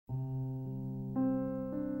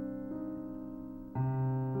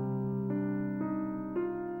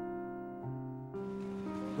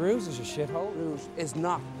Bruges is a shithole. Bruges is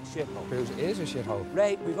not a shithole. Bruges is a shithole.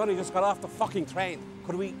 Ray, we've only just got off the fucking train.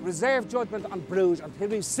 Could we reserve judgment on Bruges until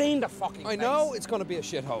we've seen the fucking I place? know it's going to be a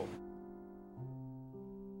shithole.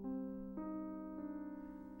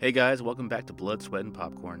 Hey guys, welcome back to Blood, Sweat, and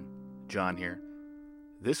Popcorn. John here.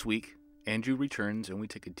 This week, Andrew returns and we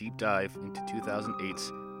take a deep dive into 2008's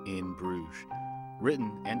In Bruges,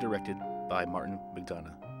 written and directed by Martin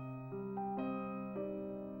McDonagh.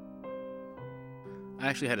 I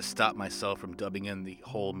actually had to stop myself from dubbing in the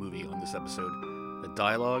whole movie on this episode. The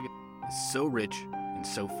dialogue is so rich and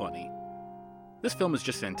so funny. This film is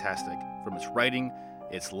just fantastic, from its writing,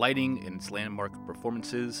 its lighting, and its landmark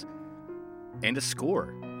performances, and the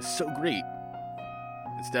score is so great.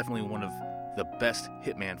 It's definitely one of the best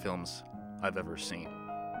Hitman films I've ever seen.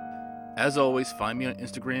 As always, find me on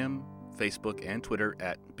Instagram, Facebook, and Twitter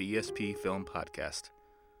at BSP Film Podcast.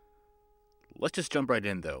 Let's just jump right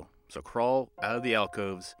in though. So crawl out of the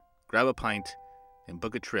alcoves, grab a pint, and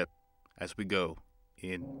book a trip as we go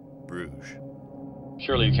in Bruges.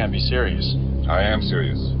 Surely you can't be serious. I am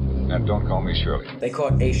serious. And don't call me Shirley. They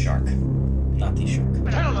caught a shark, not the shark.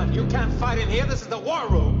 Gentlemen, you can't fight in here. This is the war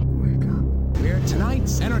room. Wake up. We're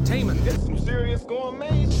tonight's entertainment. It's some serious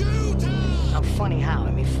gourmet. Shoot! I'm funny how?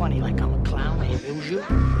 I mean funny like I'm a clown, I amuse you? You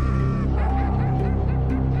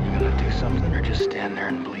gonna do something or just stand there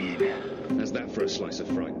and bleed? How's that for a slice of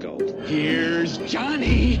fried gold? Here's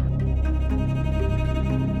Johnny.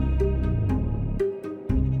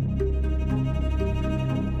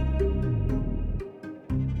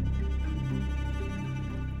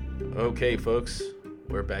 Okay, folks,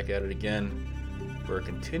 we're back at it again. We're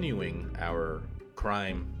continuing our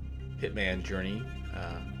crime hitman journey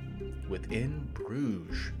within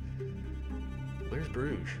Bruges. Where's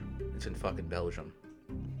Bruges? It's in fucking Belgium.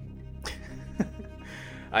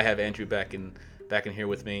 I have Andrew back in here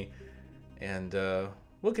with me, and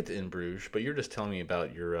we'll get to In Bruges. But you're just telling me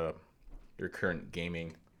about your current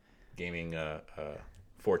gaming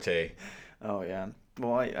forte. Oh yeah.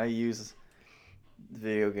 Well, I use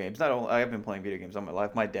video games. Not only I have been playing video games all my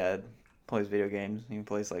life. My dad plays video games. He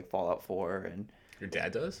plays like Fallout 4 and. Your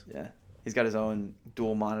dad does? Yeah. He's got his own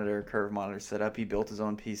dual monitor, curve monitor set up. He built his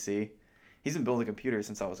own PC. He's been building computers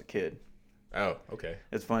since I was a kid. Oh, okay.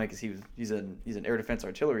 It's funny because he's an air defense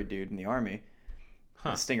artillery dude in the army,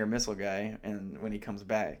 a Stinger missile guy, and when he comes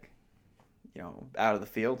back, out of the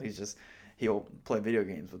field, he'll play video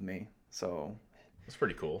games with me. So that's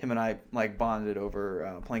pretty cool. Him and I like bonded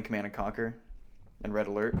over playing Command and Conquer and Red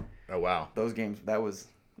Alert. Oh wow. Those games, that was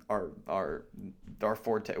our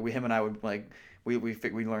forte. Him and I would we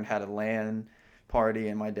learned how to LAN party,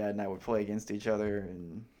 and my dad and I would play against each other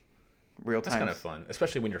and. Real time. That's kind of fun,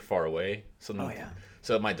 especially when you're far away. So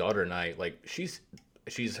my daughter and I, she's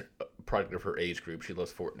a product of her age group. She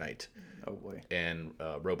loves Fortnite. Oh boy. And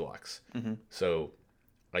Roblox. Mm-hmm. So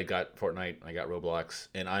I got Fortnite, I got Roblox,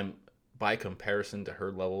 and I'm, by comparison to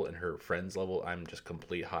her level and her friends' level, I'm just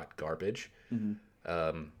complete hot garbage. Mm-hmm.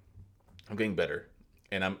 I'm getting better,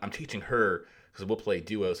 and I'm teaching her. Because we'll play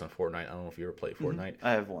duos on Fortnite. I don't know if you ever played Fortnite.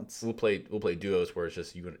 I have once. We'll play duos where it's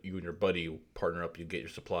just you and your buddy partner up. You get your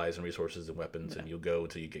supplies and resources and weapons, and you'll go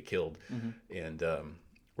until you get killed. Mm-hmm. And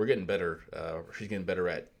we're getting better. She's getting better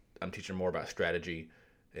at. I'm teaching her more about strategy,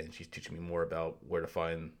 and she's teaching me more about where to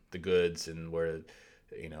find the goods and where,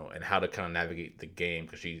 and how to kind of navigate the game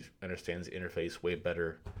because she understands the interface way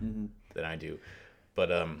better than I do.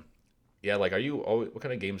 But yeah, are you always? What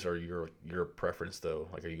kind of games are your preference though?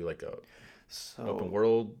 Are you like a open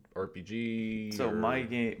world RPG? So my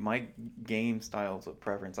game styles of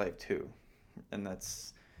preference, I have two, and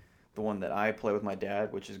that's the one that I play with my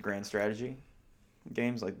dad, which is grand strategy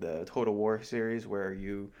games, like the Total War series, where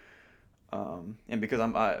you, and because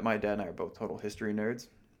my dad and I are both total history nerds,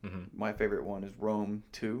 my favorite one is Rome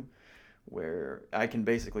 2, where I can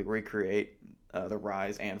basically recreate the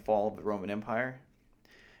rise and fall of the Roman Empire,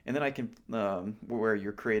 and then I can where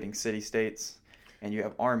you're creating city-states. And you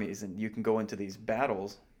have armies, and you can go into these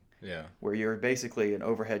battles where you're basically an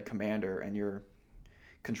overhead commander, and you're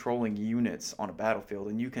controlling units on a battlefield,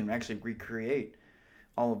 and you can actually recreate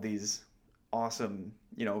all of these awesome,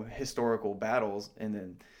 historical battles, and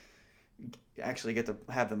then actually get to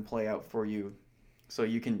have them play out for you. So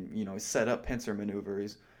you can, set up pincer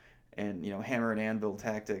maneuvers and, hammer and anvil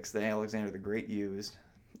tactics that Alexander the Great used,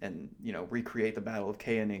 and, recreate the Battle of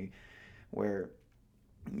Cannae, where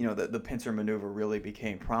the pincer maneuver really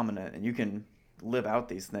became prominent, and you can live out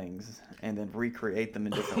these things and then recreate them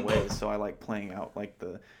in different ways. So I like playing out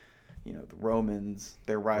the Romans,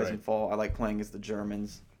 their rise and fall. I like playing as the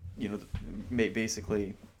Germans,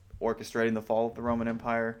 orchestrating the fall of the Roman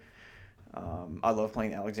Empire. I love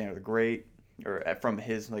playing Alexander the Great, or from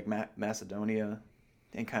his like Macedonia,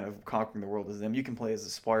 and kind of conquering the world as them. You can play as the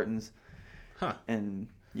Spartans, and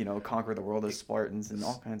conquer the world as Spartans and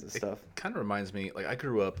all kinds of stuff. Kind of reminds me, like I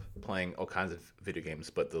grew up playing all kinds of video games,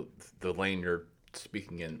 but the lane you're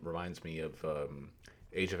speaking in reminds me of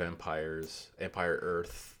Age of Empires, Empire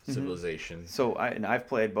Earth, Civilization. So I've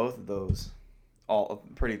played both of those all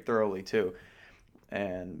pretty thoroughly too.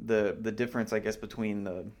 And the difference, I guess,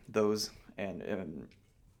 between those and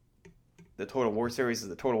the Total War series is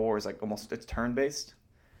the Total War is like it's turn-based,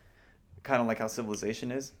 kind of like how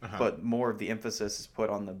Civilization is, but more of the emphasis is put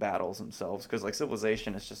on the battles themselves. Because like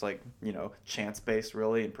Civilization is just like chance-based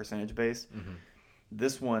really and percentage-based.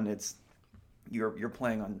 This one you're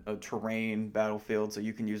playing on a terrain battlefield, so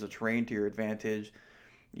you can use a terrain to your advantage.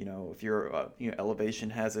 If your elevation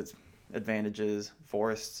has its advantages,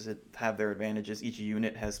 forests have their advantages. Each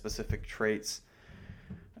unit has specific traits,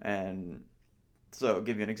 and so I'll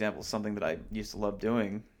give you an example. Something that I used to love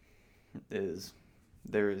doing is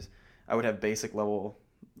I would have basic level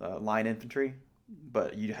line infantry,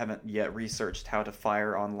 but you haven't yet researched how to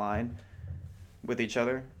fire online with each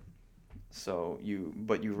other. So you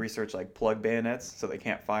research like plug bayonets so they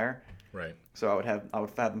can't fire. Right. So I would have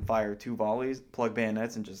them fire 2 volleys, plug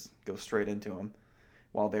bayonets, and just go straight into them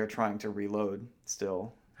while they're trying to reload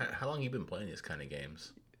still. How long have you been playing these kind of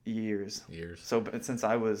games? Years. Years. So since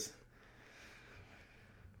I want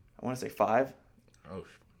to say 5. Oh.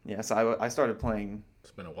 Yeah, so I started playing.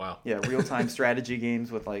 It's been a while. Yeah, real-time strategy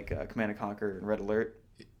games with like Command & Conquer and Red Alert.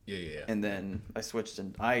 Yeah. And then I switched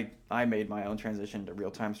and I made my own transition to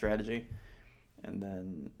real-time strategy, and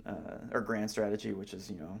then or grand strategy, which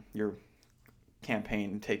is your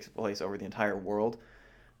campaign takes place over the entire world.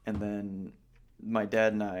 And then my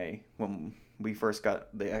dad and I, when we first got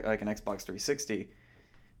an Xbox 360,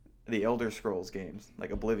 the Elder Scrolls games like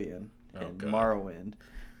Oblivion and Morrowind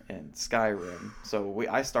and Skyrim. So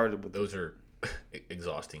I started with those are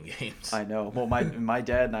exhausting games. I know. Well, my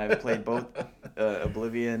dad and I have played both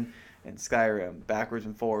Oblivion and Skyrim backwards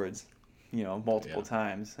and forwards, multiple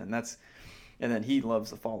times, and then he loves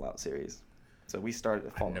the Fallout series. So we started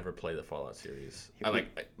the Fallout. I never played the Fallout series. I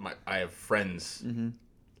have friends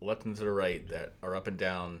left and to the right that are up and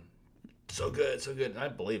down, so good, and I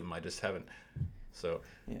believe them. I just haven't. So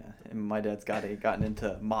yeah, and my dad's gotten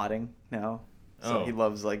into modding now, so he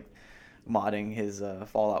loves like modding his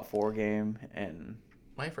Fallout 4 game. And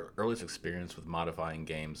my earliest experience with modifying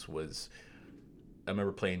games was I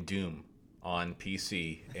remember playing Doom on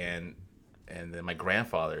PC, and then my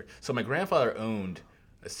grandfather owned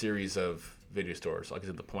a series of video stores. Like I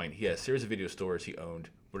said, the point, he had a series of video stores he owned,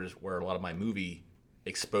 where a lot of my movie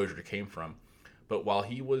exposure came from. But while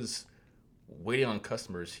he was waiting on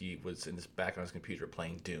customers, he was in his back on his computer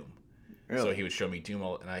playing Doom. Really? So he would show me Doom,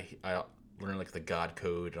 and I learned like the God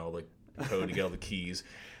code and all the code to get all the keys.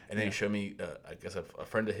 And then he showed me, I guess a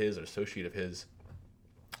friend of his, an associate of his,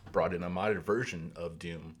 brought in a modded version of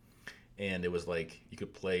Doom, and it was like you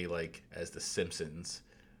could play like as the Simpsons,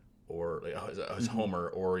 or like as Homer,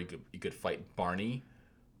 or you could fight Barney,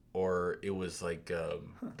 or it was like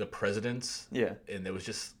the presidents. Yeah, and it was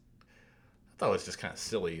just, I thought it was just kind of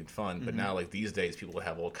silly and fun. But now, like these days, people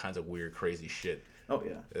have all kinds of weird, crazy shit. Oh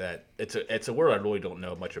yeah, that it's a world I really don't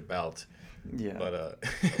know much about. Yeah, but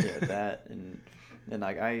yeah, that and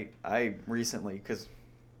like I recently, because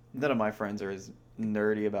none of my friends are as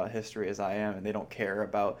nerdy about history as I am, and they don't care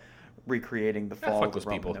about recreating the fall of the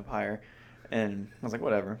Roman Empire. And I was like,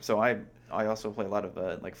 whatever. So I also play a lot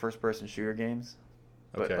of like first person shooter games,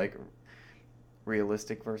 but like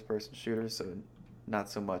realistic first person shooters. So not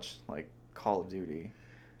so much like Call of Duty,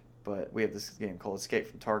 but we have this game called Escape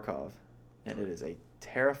from Tarkov, and it is a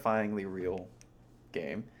terrifyingly real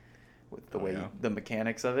game with the way the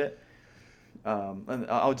mechanics of it. And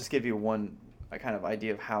I'll just give you one kind of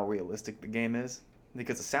idea of how realistic the game is,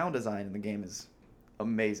 because the sound design in the game is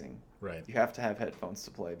amazing. Right. You have to have headphones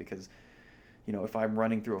to play, because if I'm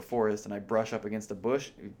running through a forest and I brush up against a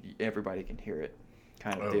bush, everybody can hear it,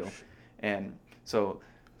 kind of deal. And so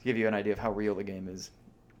to give you an idea of how real the game is,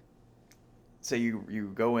 say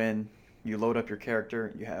you go in, you load up your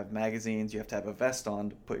character, you have magazines, you have to have a vest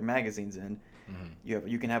on to put your magazines in. Mm-hmm.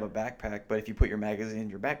 You can have a backpack, but if you put your magazine in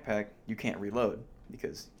your backpack, you can't reload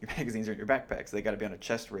because your magazines are in your backpack, so they got to be on a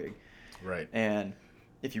chest rig. Right. And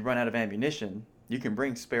if you run out of ammunition, you can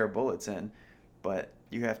bring spare bullets in, but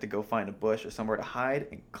you have to go find a bush or somewhere to hide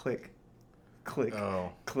and click,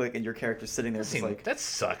 and your character's sitting there just like, that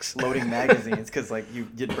sucks. Loading magazines, because like you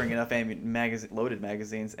didn't bring enough loaded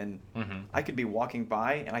magazines, and I could be walking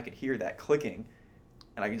by and I could hear that clicking,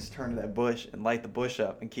 and I can just turn to that bush and light the bush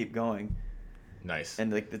up and keep going. Nice.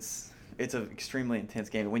 And like it's it's an extremely intense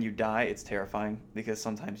game. When you die, it's terrifying because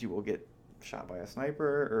sometimes you will get shot by a sniper,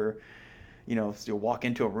 or so you'll walk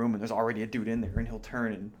into a room and there's already a dude in there and he'll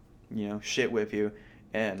turn and shit whip you.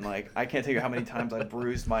 And like, I can't tell you how many times I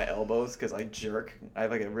bruised my elbows because I jerk. I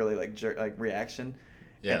have like a really like jerk like reaction.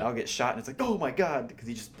 Yeah. And I'll get shot and it's like, oh my god, because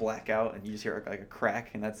you just black out and you just hear like a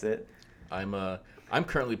crack and that's it. I'm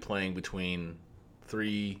currently playing between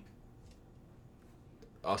 3.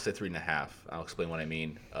 I'll say 3.5. I'll explain what I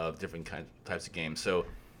mean of different types of games. So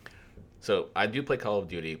I do play Call of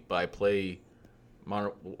Duty, but I play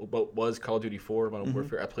what was Call of Duty 4 Modern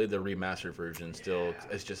Warfare. I played the remastered version still.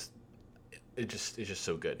 It's just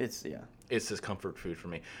so good. It's just comfort food for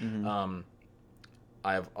me.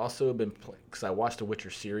 I've also been playing because I watched the Witcher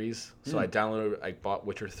series, so I bought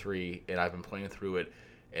Witcher 3, and I've been playing through it,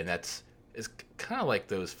 and it's kind of like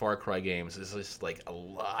those Far Cry games. It's just like a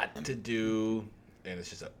lot to do, and it's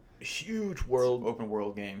just a huge world, open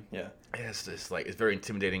world game. Yeah, it's just like it's very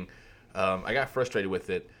intimidating. I got frustrated with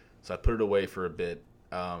it, so I put it away for a bit.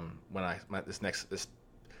 When this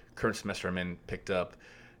current semester I'm in picked up,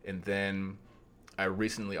 and then I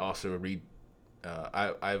recently also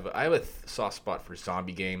I have a soft spot for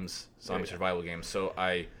zombie games, survival games. So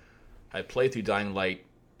I played through Dying Light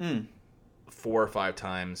 4 or 5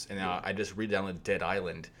 times, and now I just re-downloaded Dead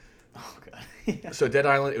Island. Oh god! Yeah. So Dead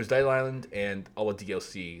Island and all the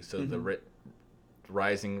DLC. So the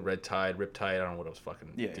Rising, Red Tide, Riptide. I don't know what else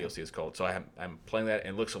fucking DLC is called. So I'm playing that,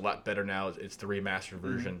 and it looks a lot better now. It's the remastered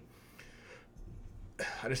version.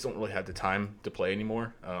 I just don't really have the time to play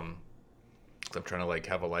anymore. I'm trying to like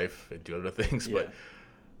have a life and do other things, but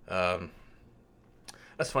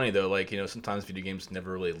that's funny though. Like sometimes video games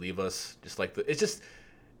never really leave us. Just like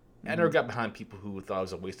I never got behind people who thought it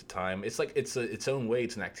was a waste of time. It's like it's its own way.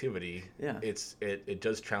 It's an activity. Yeah. It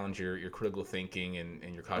does challenge your critical thinking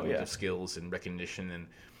and your cognitive skills and recognition and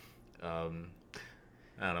I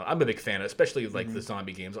don't know. I'm a big fan, especially like the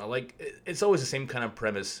zombie games. I like it's always the same kind of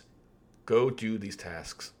premise. Go do these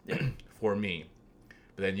tasks for me.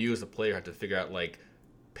 But then you as the player have to figure out like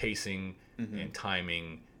pacing and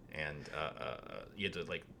timing, and you have to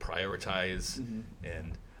like prioritize.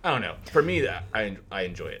 And I don't know. For me, I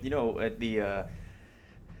enjoy it. At the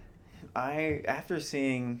after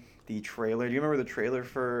seeing the trailer, do you remember the trailer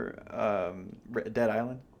for Dead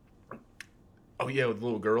Island? Oh yeah, with the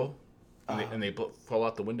little girl, and they fall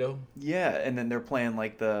out the window. Yeah, and then they're playing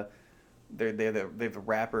like they have the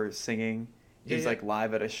rappers singing. He's like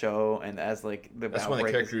live at a show, and as like that's one of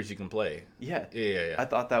the characters you can play. Yeah. Yeah. I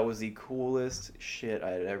thought that was the coolest shit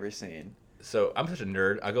I had ever seen. So I'm such a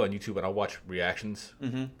nerd. I go on YouTube and I'll watch reactions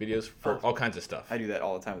videos for all kinds of stuff. I do that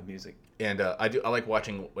all the time with music. And I like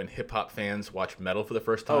watching when hip hop fans watch metal for the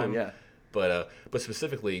first time. Oh yeah. But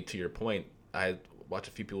specifically to your point, I watched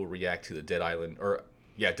a few people react to the Dead Island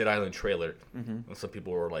trailer, and some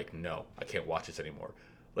people were like, "No, I can't watch this anymore."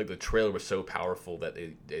 Like the trailer was so powerful that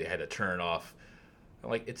they had to turn it off. I'm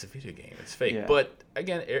like, it's a video game, it's fake. Yeah. But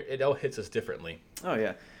again, it all hits us differently. Oh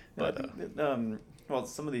yeah. But well,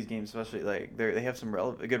 some of these games, especially like they have some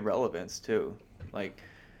good relevance too, like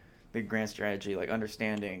the grand strategy, like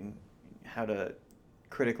understanding how to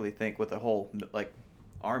critically think with a whole like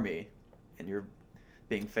army, and you're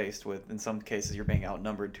being faced with, in some cases, you're being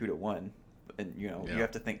outnumbered 2-1, and you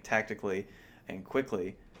have to think tactically and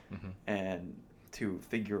quickly, and to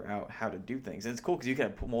figure out how to do things. And it's cool because you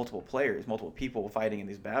can have multiple players, multiple people fighting in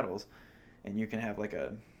these battles, and you can have like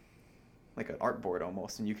an artboard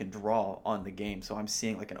almost, and you can draw on the game. So I'm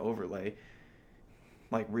seeing like an overlay,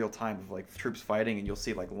 like real time of like troops fighting, and you'll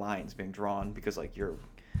see like lines being drawn because like your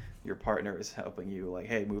partner is helping you, like,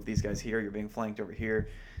 hey, move these guys here, you're being flanked over here,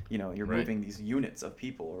 you're moving these units of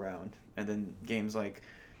people around. And then games like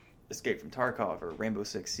Escape from Tarkov or Rainbow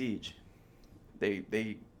Six Siege,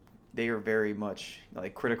 they are very much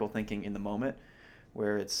like critical thinking in the moment,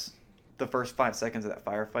 where it's the first 5 seconds of that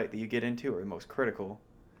firefight that you get into are the most critical.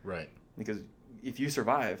 Right. Because if you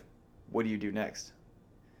survive, what do you do next?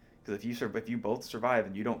 Because if you both survive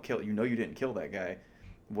and you don't kill, you didn't kill that guy,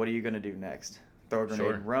 what are you going to do next? Throw a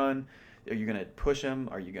grenade and run? Are you going to push him?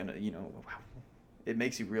 Are you going to, it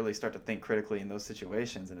makes you really start to think critically in those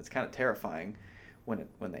situations, and it's kind of terrifying when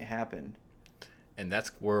they happen. And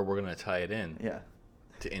that's where we're going to tie it in. Yeah.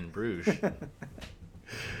 To In Bruges.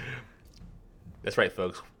 That's right,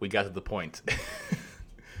 folks. We got to the point.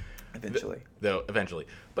 Eventually. Eventually.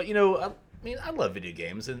 But I love video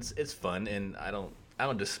games, and it's fun, and I don't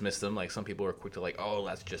dismiss them. Like some people are quick to like, oh,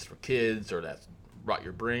 that's just for kids, or that's rot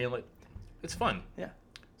your brain. Like, it's fun. Yeah.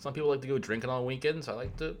 Some people like to go drinking on weekends. I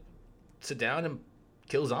like to sit down and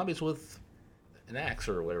kill zombies with an axe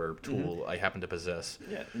or whatever tool I happen to possess.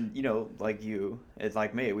 Yeah, and, like you, it's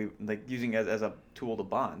like me. We like using it as a tool to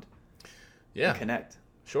bond. Yeah, and connect.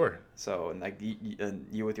 Sure. So, and like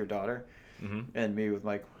you with your daughter, and me with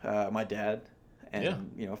my dad,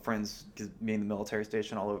 and friends, because me in the military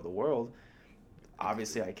station all over the world.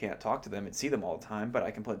 Obviously, I can't talk to them and see them all the time, but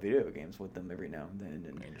I can play video games with them every now and then.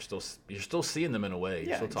 And you're still seeing them in a way.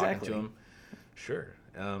 You're still talking to them. Sure.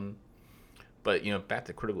 But back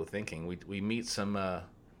to critical thinking, we meet some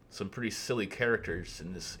pretty silly characters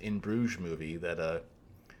in this In Bruges movie that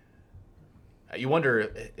you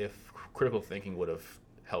wonder if critical thinking would have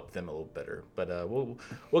helped them a little better. But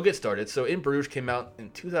we'll get started. So In Bruges came out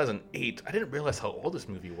in 2008. I didn't realize how old this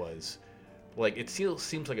movie was. Like, it still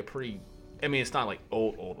seems like a pretty. I mean, it's not like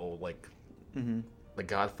old. Like, The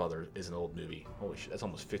Godfather is an old movie. Holy shit, that's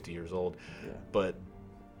almost 50 years old. Yeah. But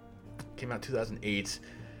came out in 2008.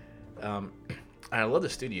 I love the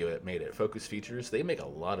studio that made it. Focus Features. They make a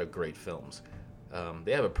lot of great films.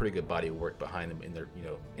 They have a pretty good body of work behind them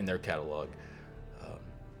in their catalog.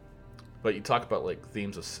 But you talk about like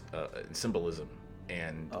themes of symbolism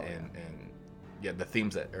and the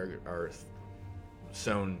themes that are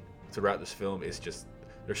sown throughout this film is just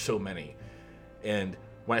there's so many. And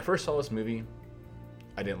when I first saw this movie,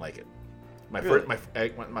 I didn't like it. My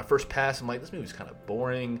first pass, I'm like, this movie's kind of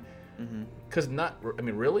boring. Because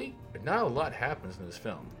really, not a lot happens in this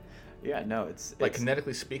film. Yeah, no, it's like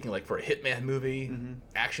kinetically speaking, like for a Hitman movie,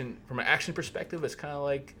 action from an action perspective, it's kind of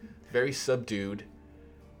like very subdued,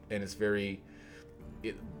 and it's very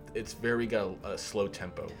got a slow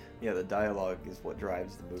tempo. Yeah, the dialogue is what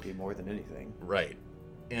drives the movie more than anything. Right,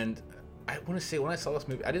 and I want to say when I saw this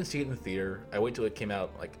movie, I didn't see it in the theater. I waited till it came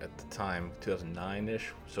out like at the time 2009ish,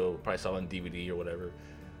 so probably saw it on DVD or whatever.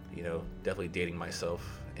 Definitely dating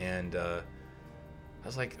myself. And I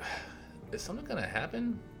was like, is something gonna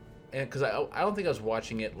happen? And because I don't think I was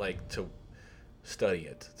watching it like to study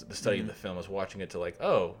it, to study the film. I was watching it to like,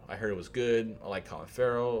 oh, I heard it was good. I like Colin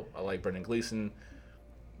Farrell. I like Brendan Gleeson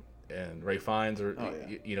and Ray Fiennes.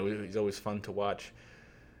 He's always fun to watch.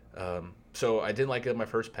 So I didn't like it at my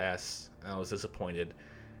first pass, and I was disappointed.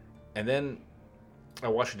 And then I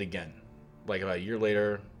watched it again, like about a year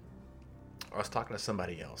later. I was talking to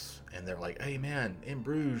somebody else, and they're like, "Hey, man, In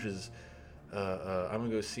Bruges is. I'm gonna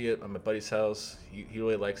go see it at my buddy's house. He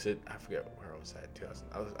really likes it. I forget where I was at. 2000.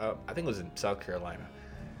 I think it was in South Carolina.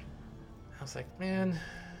 I was like, man,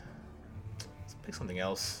 let's pick something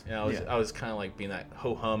else. I was kind of like being that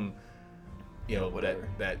ho hum, whatever.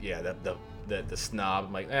 The snob.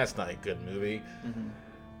 I'm like, that's not a good movie.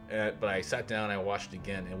 But I sat down, and I watched it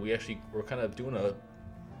again, and we actually were kind of doing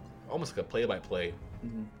almost like a play by play.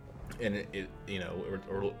 And it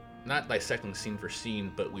we're not dissecting scene for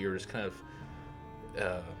scene, but we were just kind of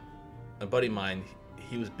a buddy of mine.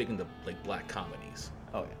 He was big into like black comedies.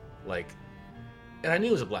 Oh yeah. And I knew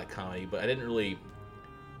it was a black comedy, but I didn't really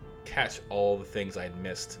catch all the things I had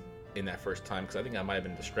missed in that first time because I think I might have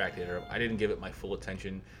been distracted or I didn't give it my full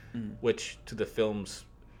attention, which to the film's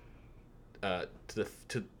to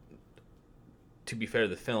be fair to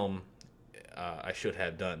the film, I should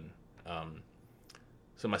have done.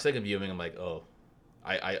 So my second viewing, I'm like, oh,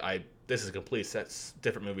 I this is a complete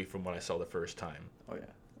different movie from what I saw the first time. Oh yeah,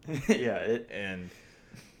 yeah. And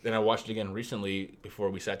then I watched it again recently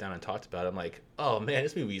before we sat down and talked about it. I'm like, oh man,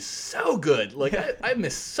 this movie's so good. Like I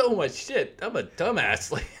missed so much shit. I'm a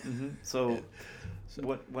dumbass. Like, so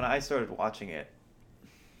when I started watching it,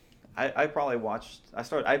 I probably watched. I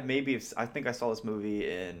think I saw this movie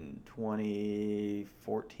in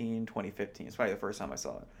 2014, 2015. It's probably the first time I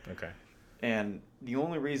saw it. Okay. And the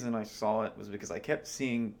only reason I saw it was because I kept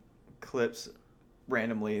seeing clips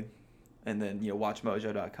randomly, and then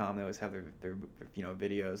WatchMojo.com, they always have their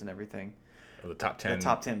videos and everything. The top 10. The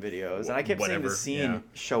top 10 videos, and I kept seeing the scene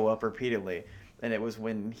show up repeatedly, and it was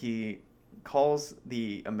when he calls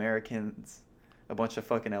the Americans a bunch of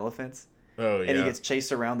fucking elephants. Oh yeah. And he gets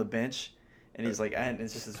chased around the bench. And he's like, and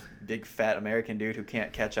it's just this big fat American dude who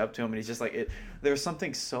can't catch up to him, and he's just like, there's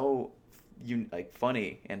something so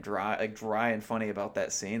funny and dry and funny about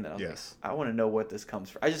that scene that I was like, I want to know what this comes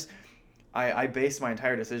from. I based my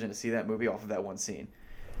entire decision to see that movie off of that one scene.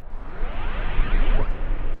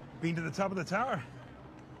 Been to the top of the tower?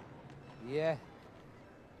 Yeah,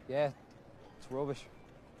 it's rubbish.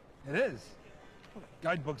 It is.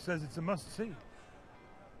 Guidebook says it's a must-see.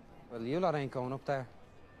 Well, you lot ain't going up there.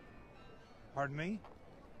 Pardon me?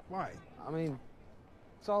 Why? I mean,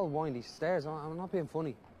 it's all windy stairs. I'm not being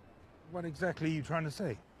funny. What exactly are you trying to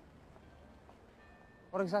say?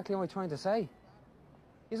 What exactly am I trying to say?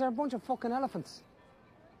 These are a bunch of fucking elephants.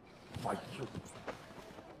 Fight you.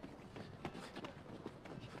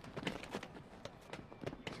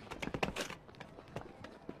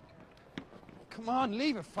 Come on,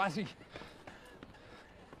 leave it, Fatty.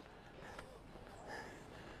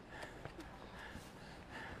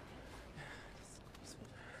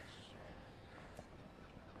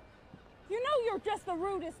 You know you're just the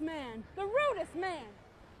rudest man. The rudest man.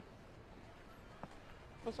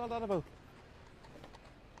 What's all that about?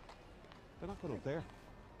 They're not going up there.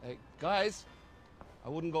 Hey, guys, I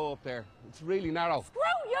wouldn't go up there. It's really narrow. Screw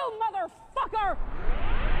you, motherfucker!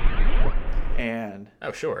 And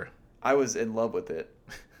oh, sure, I was in love with it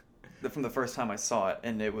from the first time I saw it,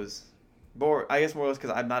 and it was I guess more or less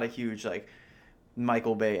because I'm not a huge like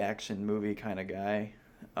Michael Bay action movie kind of guy.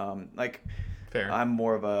 Fair. I'm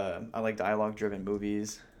more of I like dialogue-driven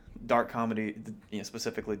movies, dark comedy.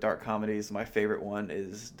 Specifically dark comedies. My favorite one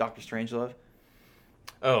is Doctor Strangelove.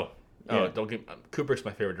 Oh, yeah. Don't get Kubrick's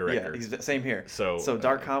my favorite director. Yeah, same here. So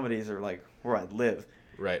dark comedies are like where I live.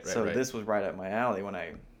 Right. So this was right up my alley when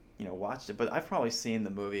I watched it. But I've probably seen the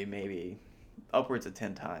movie maybe upwards of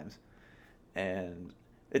 10 times, and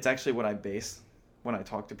it's actually what I base when I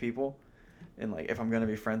talk to people, and like if I'm gonna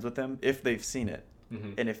be friends with them, if they've seen it.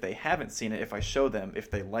 Mm-hmm. And if they haven't seen it, if I show them if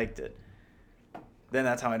they liked it, then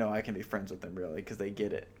that's how I know I can be friends with them, really, because they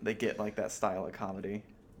get it. They get like that style of comedy,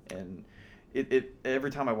 and it every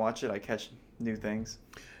time I watch it, I catch new things.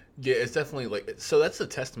 Yeah, it's definitely like, so that's a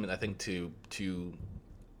testament, I think, to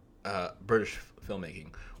British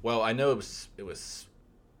filmmaking. Well, I know it was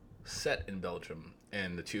set in Belgium,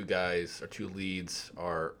 and the two leads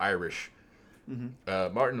are Irish.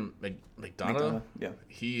 Mm-hmm. Martin McDonagh, yeah,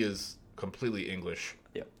 he is completely English.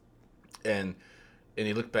 Yep. And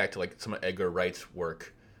you look back to like some of Edgar Wright's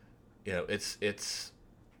work, it's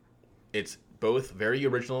both very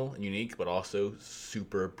original and unique, but also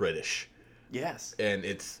super British. Yes. And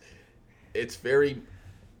it's very,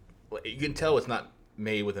 you can tell it's not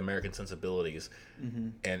made with American sensibilities. Mm-hmm.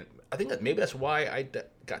 And I think that maybe that's why I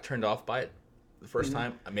got turned off by it the first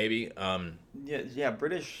time. Maybe. Yeah.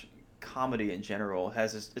 British comedy in general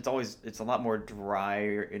has it's a lot more dry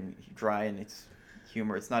in its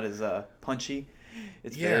humor. It's not as punchy.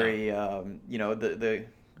 It's very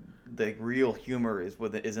the real humor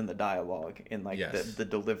is in the dialogue, in like the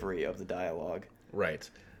delivery of the dialogue. Right.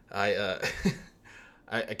 I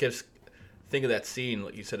guess think of that scene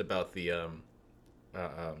like you said about the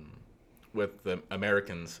with the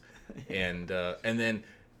Americans, and then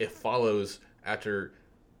it follows after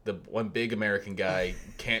the one big American guy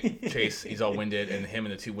can't chase, he's all winded, and him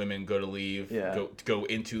and the two women go to leave, go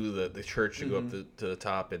into the church to go up to the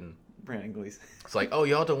top, and Brandon Gleeson. It's like, oh,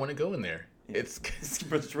 y'all don't want to go in there. Yeah.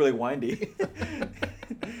 It's really windy. Yeah,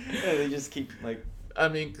 they just keep like. I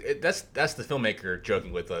mean, that's the filmmaker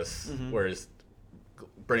joking with us, whereas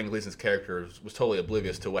Brendan Gleeson's character was totally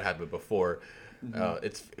oblivious to what happened before.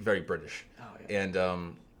 It's very British. Oh, yeah.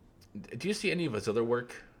 And do you see any of his other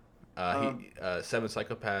work? Seven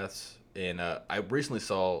Psychopaths, and I recently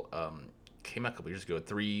saw came out a couple years ago.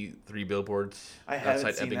 Three billboards. I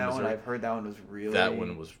haven't seen that one. I've heard that one was really. That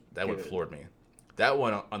one floored me. That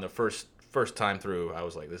one on the first time through, I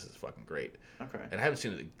was like, this is fucking great. Okay. And I haven't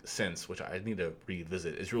seen it since, which I need to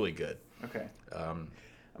revisit. It's really good. Okay. I'm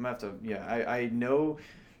gonna have to. Yeah, I know.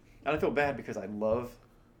 I don't feel bad because I love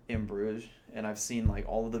In Bruges, and I've seen like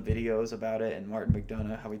all of the videos about it, and Martin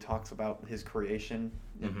McDonagh, how he talks about his creation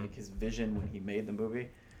and like, his vision when he made the movie.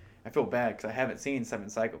 I feel bad because I haven't seen Seven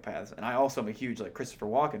Psychopaths, and I also am a huge like Christopher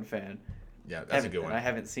Walken fan. Yeah, that's a good one. I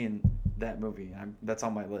haven't seen that movie. That's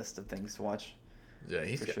on my list of things to watch. Yeah,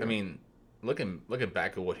 sure. I mean, looking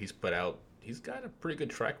back at what he's put out, he's got a pretty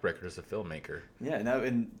good track record as a filmmaker. Yeah, no,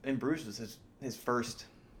 In Bruges was his first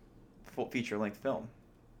full feature-length film.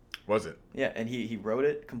 Was it? Yeah, and he wrote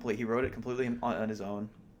it complete. He wrote it completely on his own.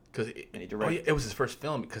 And he directed. It was his first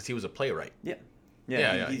film because he was a playwright. Yeah.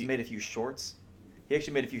 He's made a few shorts. He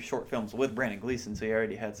actually made a few short films with Brandon Gleeson, so he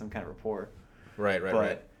already had some kind of rapport.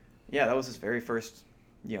 Right. Yeah, that was his very first,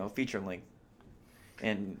 feature length.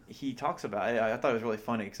 And he talks about it. I thought it was really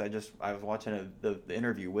funny because I was watching the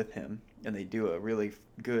interview with him, and they do a really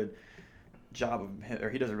good job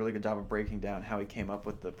he does a really good job of breaking down how he came up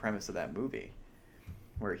with the premise of that movie,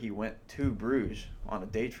 where he went to Bruges on a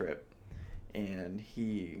day trip, and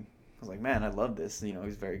he was like, "Man, I love this."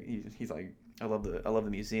 He's like, "I love the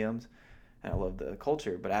museums, and I love the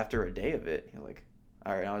culture." But after a day of it, he's like,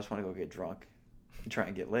 "All right, I just want to go get drunk and try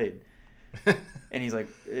and get laid." And he's like,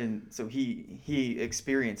 and so he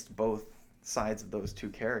experienced both sides of those two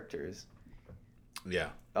characters.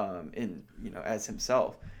 Yeah. As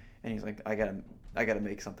himself, and he's like, I gotta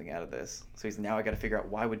make something out of this. So now I gotta figure out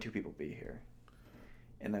why would two people be here,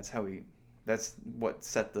 and that's that's what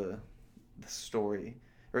set the story,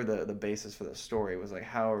 or the basis for the story was like,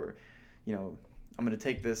 how I'm gonna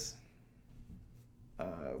take this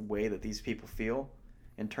way that these people feel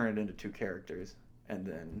and turn it into two characters, and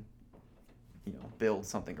then build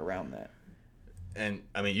something around that. And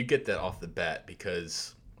I mean, you get that off the bat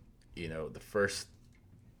because the first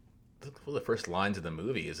lines of the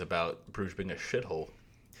movie is about Bruges being a shithole.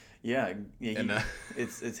 Yeah,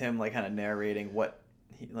 it's him like kind of narrating what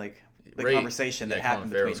the conversation that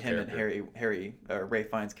happened between him and Ray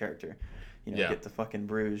Fiennes' character. Get to fucking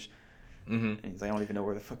Bruges. Mm-hmm. And he's like, I don't even know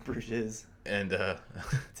where the fuck Bruges is. And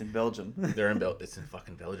it's in Belgium. It's in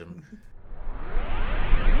fucking Belgium.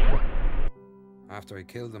 After I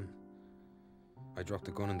killed them, I dropped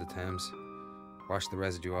the gun in the Thames, washed the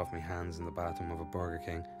residue off my hands in the bathroom of a Burger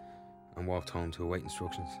King, and walked home to await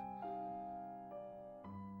instructions.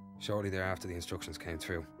 Shortly thereafter, the instructions came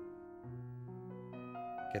through.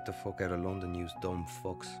 Get the fuck out of London, you dumb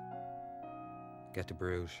fucks. Get to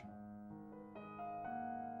Bruges.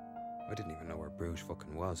 I didn't even know where Bruges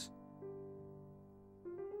fucking was.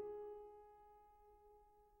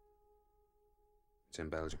 It's in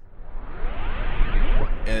Belgium.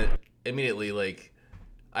 And immediately, like,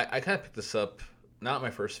 I kind of picked this up, not my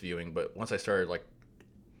first viewing, but once I started, like,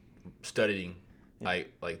 studying,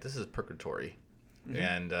 this is purgatory. Mm-hmm.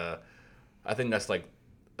 And I think that's, like,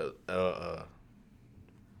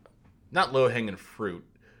 not low-hanging fruit,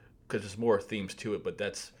 because there's more themes to it, but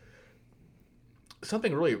that's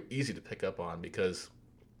something really easy to pick up on because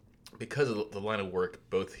of the line of work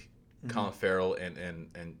both Colin Farrell and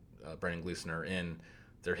Brendan Gleeson are in.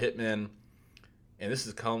 They're hitmen, and this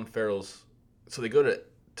is Colin Farrell's. So they go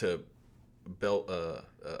to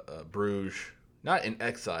Bruges, not in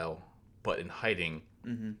exile, but in hiding,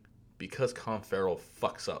 because Colin Farrell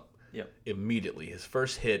fucks up immediately. His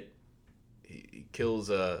first hit, he kills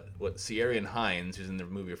Ciarán Hinds, who's in the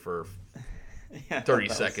movie for 30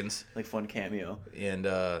 seconds, like fun cameo, and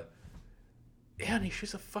and he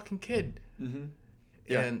shoots a fucking kid,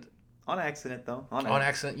 and on accident though, on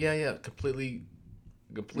accident, completely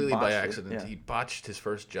by accident. He botched his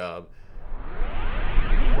first job.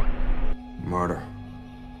 Murder,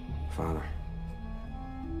 Father.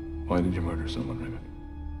 Why did you murder someone, Raymond?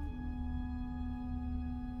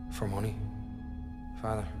 For money,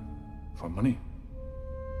 Father. For money?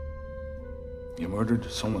 You murdered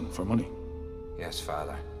someone for money? Yes,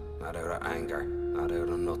 Father. Not out of anger, not out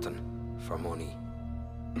of nothing. For money.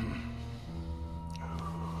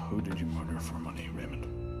 Who did you murder for money, Raymond?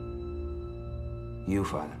 You,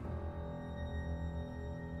 Father.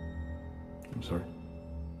 I'm sorry?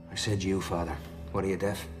 I said you, Father. What, are you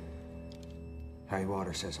deaf? Harry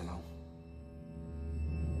Waters says hello.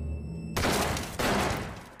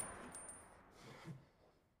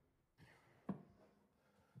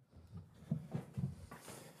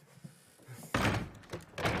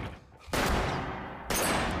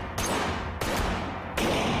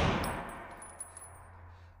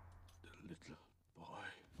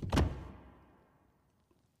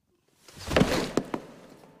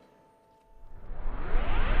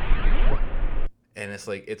 And it's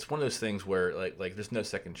like, it's one of those things where like there's no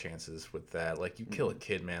second chances with that. Like, you kill a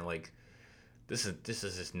kid, man, like this is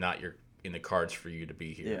just not in the cards for you to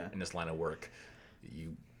be here in this line of work.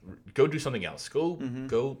 You go do something else. Go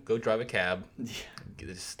drive a cab.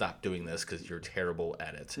 Just stop doing this because you're terrible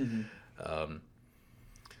at it.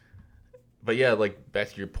 But yeah, like,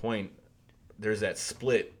 back to your point, there's that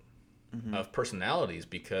split of personalities,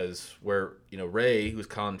 because where Ray, who's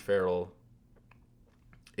Colin Farrell,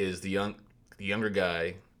 is the younger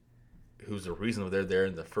guy who's the reason they're there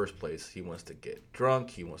in the first place. He wants to get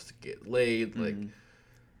drunk. He wants to get laid. Like,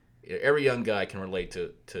 every young guy can relate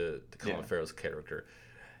to Colin Farrell's character.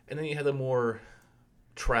 And then you have the more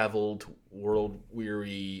traveled,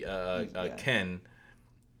 world-weary Ken,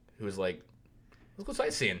 who's like, let's go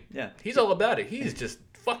sightseeing. Yeah. He's all about it. He's just,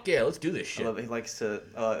 fuck yeah, let's do this shit. I love it. He likes to,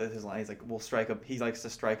 his line, he's like, he likes to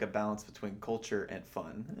strike a balance between culture and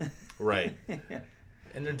fun. Right. Yeah.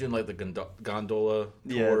 And they're doing like the gondola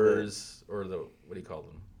tours, or the, what do you call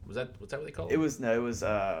them? Was that what they called them? It was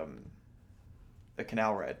a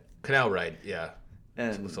canal ride. Canal ride, yeah.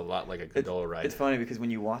 And it looks a lot like a gondola ride. It's funny because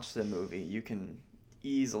when you watch the movie, you can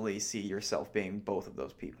easily see yourself being both of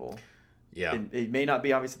those people. Yeah. It may not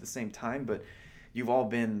be obvious at the same time, but you've all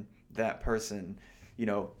been that person,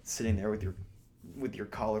 sitting there with your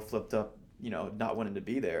collar flipped up, not wanting to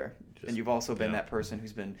be there. And you've also been that person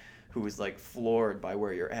who was like floored by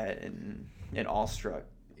where you're at and awestruck.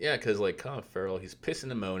 Yeah, because like Colin Farrell, he's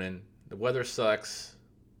pissing and moaning. The weather sucks.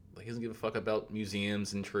 Like, he doesn't give a fuck about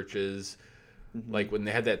museums and churches. Like, when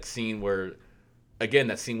they had that scene where, again,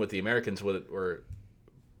 that scene with the Americans where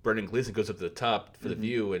Brendan Gleeson goes up to the top for the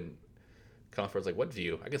view, and Colin Farrell's like, what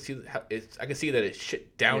view? I can see I can see that it's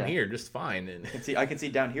shit down here just fine. And I can see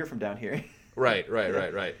down here from down here. Right.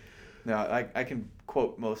 No, I can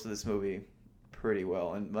quote most of this movie pretty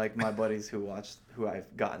well, and like my buddies who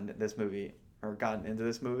I've gotten into this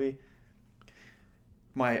movie,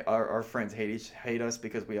 our friends hate us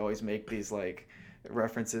because we always make these like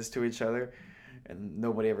references to each other, and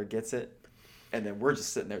nobody ever gets it, and then we're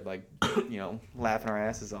just sitting there like, laughing our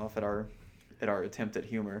asses off at our attempt at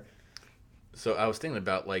humor. So I was thinking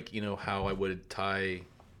about like, how I would tie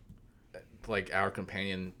like Our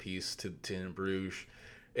Companion piece to In Bruges,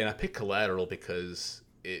 and I picked Collateral because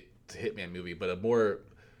it's a Hitman movie, but a more,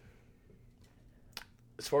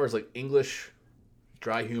 as far as like English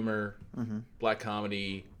dry humor, black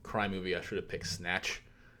comedy, crime movie, I should have picked Snatch.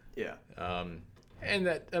 Yeah. And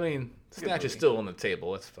that, I mean, Snatch is still on the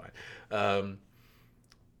table. That's fine.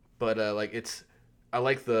 But like I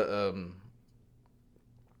like the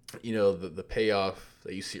the payoff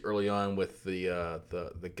that you see early on with the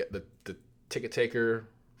ticket taker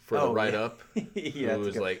for the ride up. Yeah, it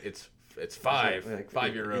was like it's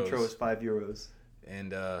 €5. Intro is €5.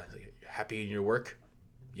 And happy in your work?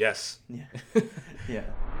 Yes. Yeah. Yeah.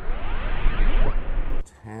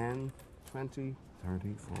 10, 20,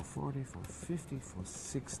 30, 440, 450,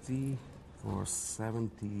 460,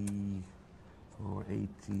 470,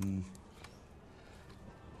 480,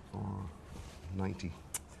 490.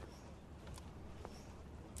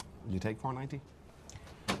 Will you take 490?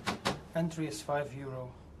 Entry is €5.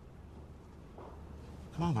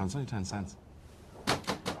 Come on, man, it's only 10 cents.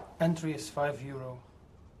 Entry is €5.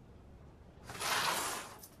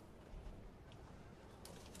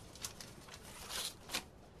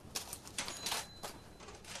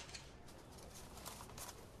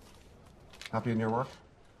 Happy in your work?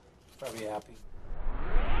 Very happy.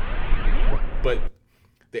 But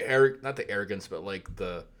not the arrogance, but like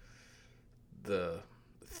the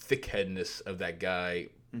thickheadedness of that guy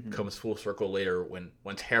comes full circle later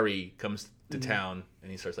once Harry comes to town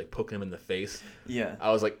and he starts like poking him in the face. Yeah.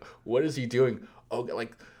 I was like, what is he doing? Oh,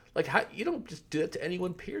 like how you don't just do that to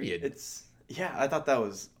anyone, period. I thought that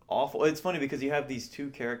was awful. It's funny because you have these two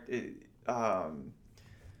characters,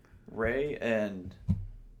 Ray and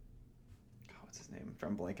what's his name?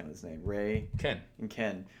 I'm blanking on his name. Ray, Ken, and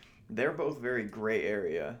Ken. They're both very gray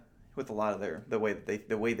area with a lot of the way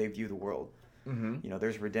they view the world. Mm-hmm.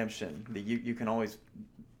 There's redemption. You can always,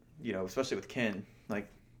 especially with Ken, like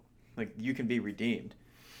you can be redeemed.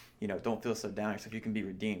 Don't feel so down yourself. You can be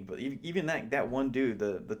redeemed. But even that one dude,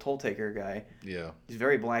 the toll taker guy, he's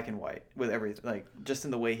very black and white with everything, like just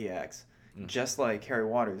in the way he acts. Mm-hmm. Just like Harry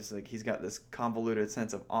Waters, like he's got this convoluted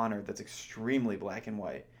sense of honor that's extremely black and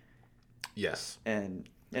white. Yes. And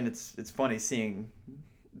it's funny seeing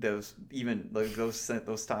those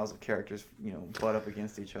those styles of characters, butt up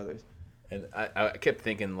against each other. And I kept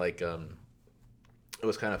thinking like it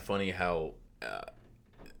was kind of funny how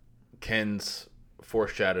Ken's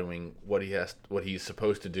foreshadowing what he's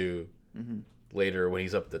supposed to do later when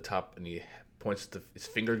he's up at the top and he points to his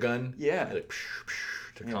finger gun. Yeah. Like,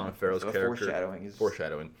 to Colin Farrell's character.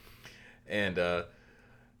 Foreshadowing. And I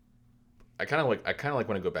kind of like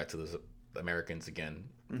want to go back to those Americans again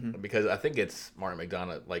because I think it's Martin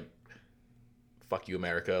McDonagh like fuck you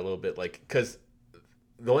America a little bit, like because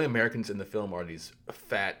the only Americans in the film are these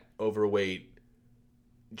fat, overweight,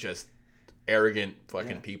 just arrogant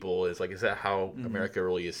fucking people. Is that how America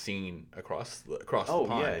really is seen across the pond?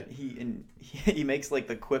 Oh yeah, he makes like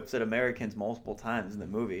the quips at Americans multiple times in the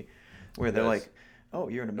movie, where they're like, "Oh,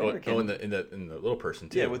 you're an American." Oh, in the little person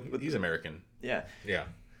too. Yeah, he's American. Yeah. Yeah.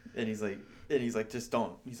 And he's like, just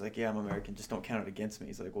don't. He's like, yeah, I'm American. Just don't count it against me.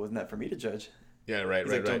 He's like, well, isn't that for me to judge? Yeah, right.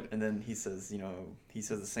 And then he says,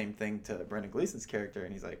 the same thing to Brendan Gleeson's character,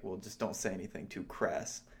 and he's like, well, just don't say anything too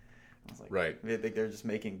crass. I was like, right. They're just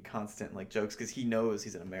making constant like jokes because he knows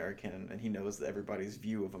he's an American and he knows everybody's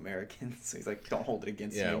view of Americans. So he's like, don't hold it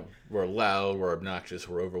against me. Yeah, we're loud, we're obnoxious,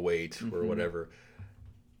 we're overweight, we're whatever.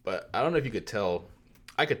 But I don't know if you could tell.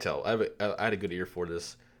 I could tell. I had a good ear for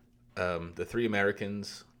this. The three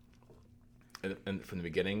Americans, and from the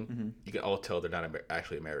beginning, you can all tell they're not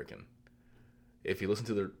actually American. If you listen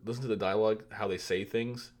to the dialogue, how they say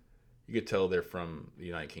things, you could tell they're from the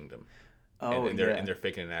United Kingdom. Oh, and they're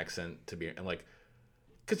faking an accent to be, and like,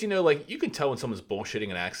 because you can tell when someone's bullshitting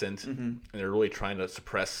an accent and they're really trying to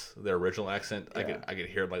suppress their original accent. Yeah. I could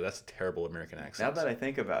hear like that's a terrible American accent. Now that I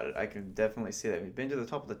think about it, I can definitely see that. We've been to the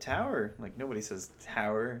top of the tower. Like nobody says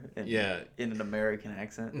tower in an American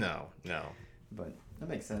accent. No. But that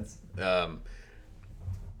makes sense. And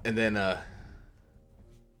then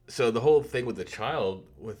so the whole thing with the child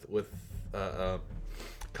with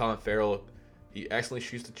Colin Farrell, he accidentally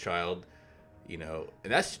shoots the child. you know,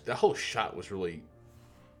 and the whole shot was really,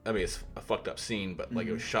 I mean, it's a fucked up scene, but like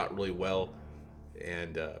it was shot really well,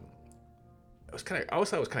 and I always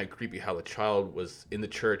thought it was kind of creepy how the child was in the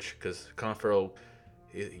church, because Colin Farrell,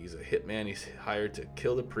 he's a hitman. He's hired to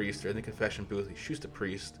kill the priest. They're in the confession booth. He shoots the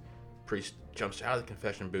priest. Priest jumps out of the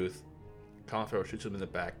confession booth. Colin Farrell shoots him in the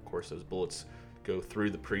back. Of course, those bullets go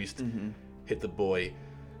through the priest, hit the boy.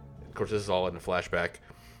 Of course, this is all in a flashback,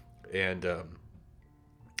 and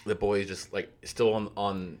the boy is just like still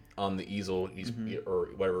on the easel. He's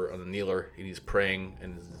or whatever on the kneeler, and he's praying,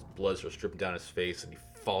 and his blood starts dripping down his face, and he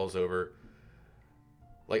falls over.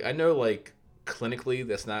 Like, I know, like, clinically,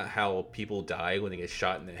 that's not how people die when they get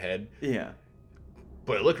shot in the head. Yeah.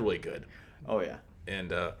 But it looked really good. Oh, yeah. And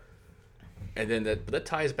then that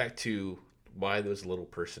ties back to why there was a little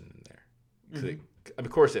person in there. Of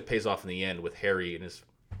course, it pays off in the end with Harry and his,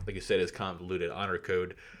 like you said, his convoluted honor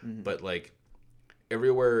code. But, like,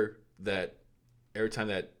 every time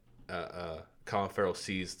that Colin Farrell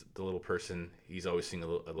sees the little person, he's always seeing a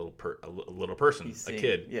little person, a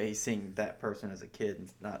kid. Yeah, he's seeing that person as a kid,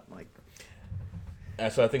 not like.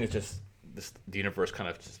 And so I think it's just the universe kind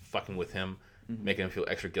of just fucking with him, making him feel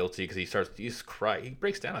extra guilty, because he just cry. He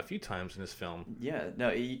breaks down a few times in this film. Yeah,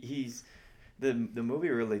 no, he's the movie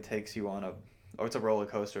really takes you on it's a roller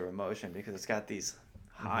coaster of emotion, because it's got these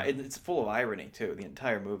high. It's full of irony too. The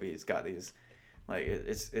entire movie has got these, like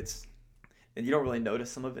it's. And you don't really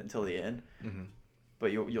notice some of it until the end,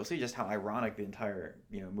 but you'll see just how ironic the entire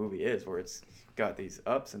movie is, where it's got these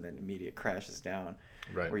ups and then immediate crashes down.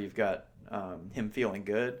 Right. Where you've got him feeling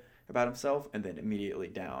good about himself and then immediately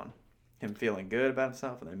down, him feeling good about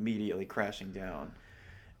himself and then immediately crashing down,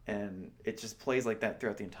 and it just plays like that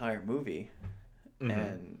throughout the entire movie.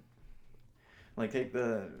 And like take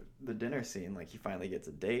the dinner scene, like he finally gets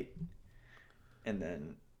a date, and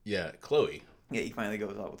then Chloe. Yeah, he finally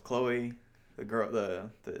goes out with Chloe. The girl,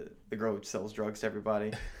 the girl who sells drugs to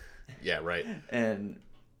everybody. Yeah, right. And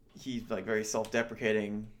he's like very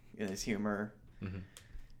self-deprecating in his humor,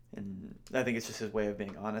 and I think it's just his way of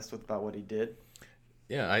being honest about what he did.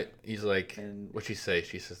 Yeah, he's like, what'd she say?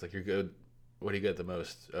 She says like, "You're good. What do you good at the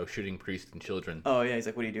most? Oh, shooting priests and children." Oh yeah, he's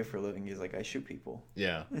like, "What do you do for a living?" He's like, "I shoot people."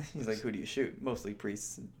 Yeah. He's like, "Who do you shoot?" Mostly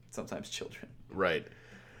priests and sometimes children. Right.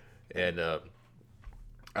 And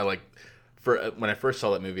I like when I first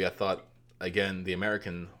saw that movie, I thought, again, the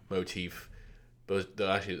American motif,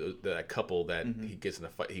 that couple that he gets in a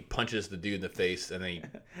fight, he punches the dude in the face, and then he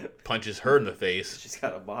punches her in the face. She's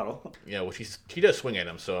got a bottle. Yeah, well, she does swing at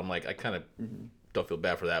him, so I'm like, I kind of don't feel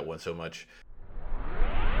bad for that one so much.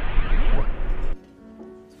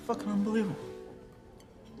 It's fucking unbelievable.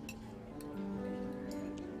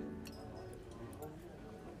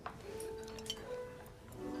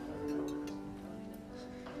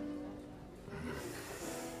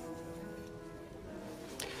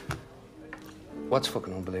 What's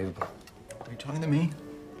fucking unbelievable? Are you talking to me?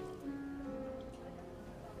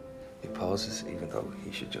 He pauses, even though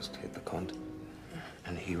he should just hit the cunt.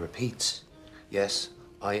 And he repeats, "Yes,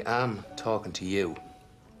 I am talking to you."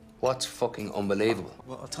 What's fucking unbelievable?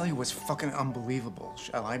 Well, I'll tell you what's fucking unbelievable,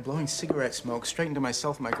 shall I? Blowing cigarette smoke straight into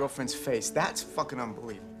myself and my girlfriend's face. That's fucking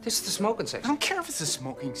unbelievable. This is the smoking section. I don't care if it's the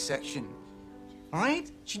smoking section. All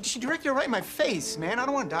right? She directed it right in my face, man. I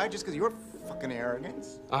don't want to die just because of your fucking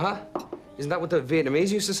arrogance. Uh-huh. Isn't that what the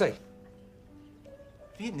Vietnamese used to say?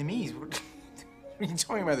 Vietnamese? What are you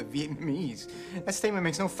talking about, the Vietnamese? That statement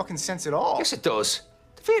makes no fucking sense at all. Yes, it does.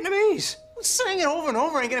 The Vietnamese. Well, saying it over and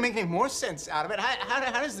over ain't gonna make any more sense out of it.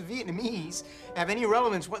 How does the Vietnamese have any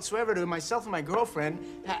relevance whatsoever to myself and my girlfriend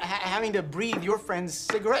having to breathe your friend's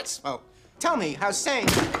cigarette smoke? Tell me, how's saying...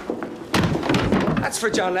 That's for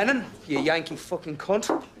John Lennon, you Yankee fucking cunt.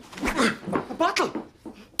 A bottle.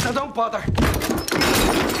 Now don't bother.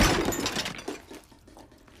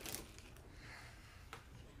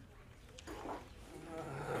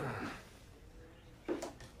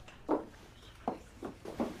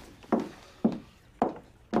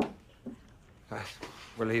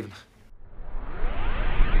 We're leaving.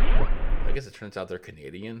 I guess it turns out they're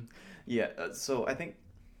Canadian. Yeah, so I think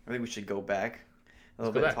we should go back a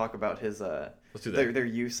little Let's go bit and back. talk about his Let's do that. their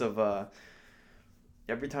use of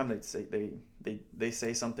every time they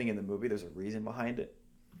say something in the movie, there's a reason behind it,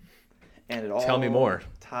 and it all Tell me more.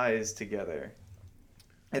 ties together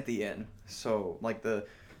at the end. So like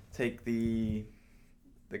take the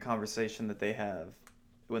conversation that they have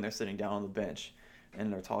when they're sitting down on the bench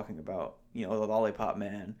and they're talking about, the Lollipop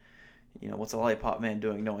Man. What's a Lollipop Man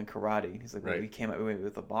doing knowing karate? He's like, well, Right. he came at me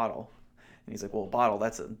with a bottle. And he's like, well, a bottle,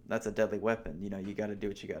 that's a deadly weapon. You got to do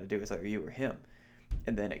what you got to do. It's either you or him.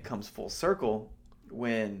 And then it comes full circle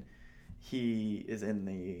when he is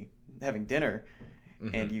having dinner,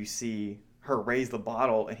 Mm-hmm. and you see her raise the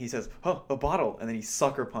bottle, and he says, "Oh, a bottle," and then he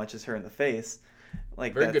sucker punches her in the face.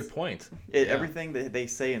 Like, Very good point. Yeah. Everything that they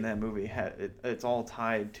say in that movie, it's all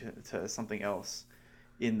tied to something else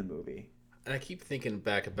in the movie. And I keep thinking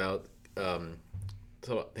back about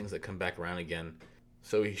things that come back around again.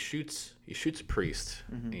 So he shoots a priest,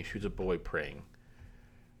 and he shoots a boy praying,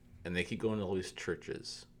 and they keep going to all these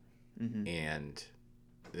churches, and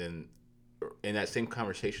then in that same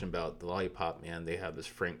conversation about the lollipop man, they have this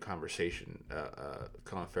frank conversation,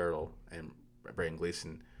 Colin Farrell and Brandon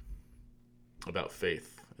Gleeson, about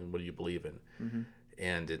faith and what do you believe in,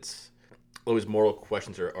 and it's always moral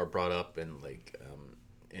questions are brought up, and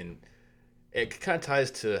and it kind of ties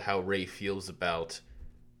to how Ray feels about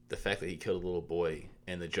the fact that he killed a little boy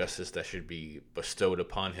and the justice that should be bestowed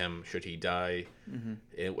upon him should he die,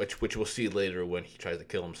 and which we'll see later when he tries to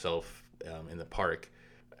kill himself in the park.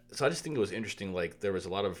 So I just think it was interesting. Like, there was a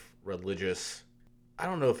lot of religious, I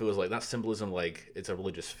don't know if it was like, not symbolism, like it's a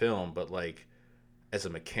religious film, but like as a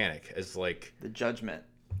mechanic, as like the judgment.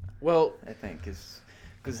 Well, I think is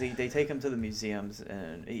because they take him to the museums,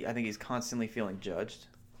 and I think he's constantly feeling judged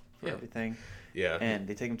for everything. Yeah. And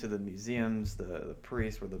they take him to the museums, the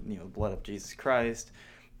priest, where the blood of Jesus Christ.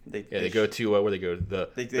 They go to where they go, the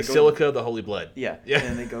Basilica of the Holy Blood. Yeah.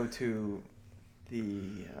 And they go to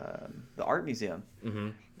the art museum,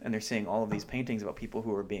 and they're seeing all of these paintings about people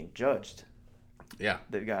who are being judged. Yeah.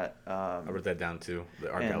 They've got. I wrote that down too. The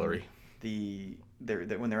art gallery.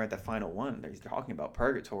 When they're at the final one, they're talking about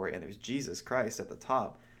purgatory, and there's Jesus Christ at the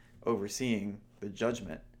top, overseeing the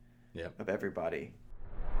judgment of everybody.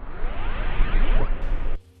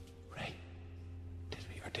 Ray, did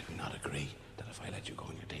we or did we not agree that if I let you go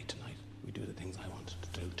on your date tonight, we do the things I wanted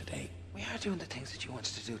to do today? We are doing the things that you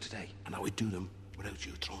wanted to do today. And I would do them without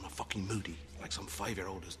you throwing a fucking moody like some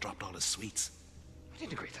 5-year-old who's dropped all his sweets. I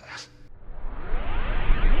didn't agree to that.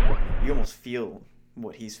 You almost feel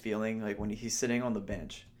what he's feeling, like when he's sitting on the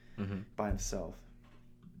bench by himself,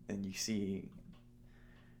 and you see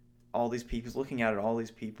all these people, he's looking out at all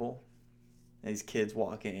these people, these kids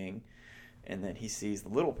walking, and then he sees the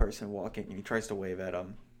little person walking, and he tries to wave at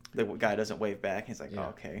him. The guy doesn't wave back. He's like, "Oh,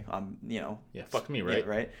 okay, I'm, fuck me, right?" Yeah,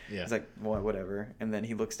 right. Yeah. He's like, "Well, whatever." And then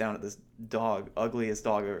he looks down at this dog, ugliest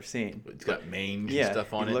dog I've ever seen. It's got mange and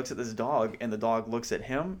stuff on it. He looks at this dog, and the dog looks at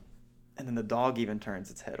him, and then the dog even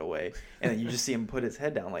turns its head away, and then you just see him put his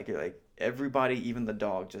head down, like you're like, everybody, even the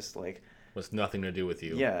dog, just like was nothing to do with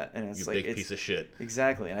you. Yeah, and it's you like big piece of shit.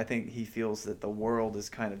 Exactly, and I think he feels that the world is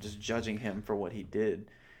kind of just judging him for what he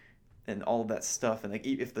did, and all of that stuff. And like,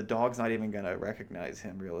 if the dog's not even gonna recognize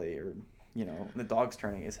him really, or the dog's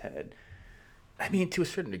turning his head. I mean, to a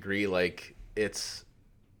certain degree, like it's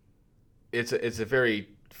a very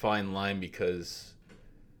fine line, because,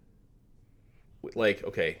 like,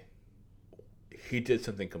 okay, he did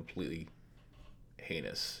something completely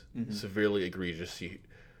heinous, severely egregious.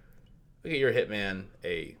 Okay, you're a hitman.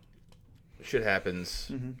 Shit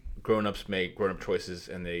happens. Grown-ups make grown-up choices,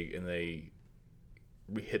 and they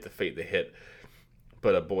hit the fate they hit.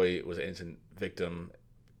 But a boy was an innocent victim,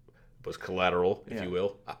 was collateral, if you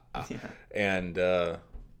will. And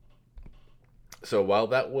so while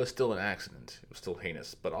that was still an accident, it was still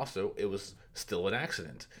heinous, but also it was still an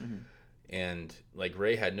accident. And like,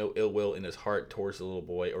 Ray had no ill will in his heart towards the little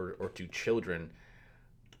boy or to children,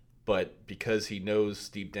 but because he knows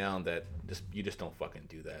deep down that you just don't fucking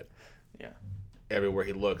do that. Yeah. Everywhere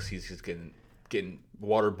he looks, he's just getting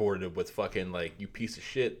waterboarded with fucking, like, you piece of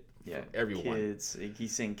shit. Yeah, everyone. Kids.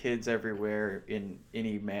 He's seeing kids everywhere in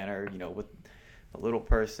any manner, with a little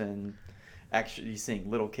person. Actually, he's seeing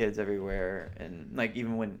little kids everywhere. And, like,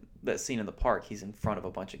 even when that scene in the park, he's in front of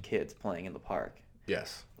a bunch of kids playing in the park.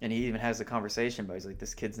 Yes. And he even has a conversation about, he's like,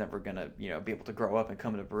 this kid's never going to, be able to grow up and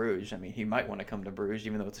come to Bruges. I mean, he might want to come to Bruges,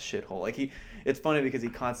 even though it's a shithole. Like, it's funny because he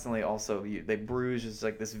constantly also, Bruges is,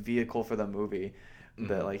 like, this vehicle for the movie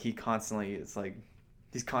that, like, he's constantly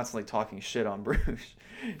talking shit on Bruges.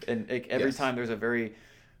 And like, every time there's a very,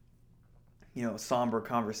 somber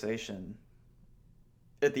conversation,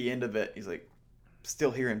 at the end of it, he's like,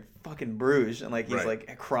 still here in fucking Bruges. And like, he's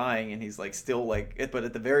like crying, and he's like, still like, but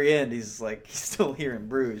at the very end, he's like, he's still here in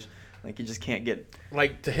Bruges. Like, he just can't get,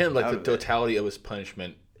 like, to him, like, the totality of his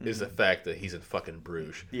punishment is the fact that he's in fucking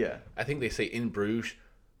Bruges. Yeah. I think they say in Bruges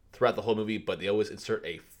throughout the whole movie, but they always insert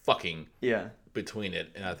a fucking between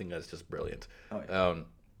it, and I think that's just brilliant. Oh, yeah.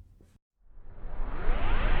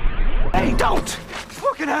 Hey, don't!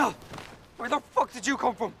 Fucking hell! Where the fuck did you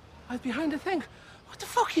come from? I was behind the thing. What the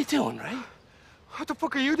fuck are you doing, Ray? What the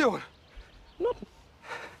fuck are you doing? Nothing.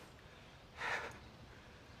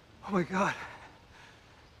 Oh my God.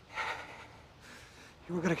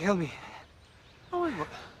 You were gonna kill me. No, I wasn't.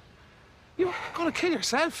 You were gonna kill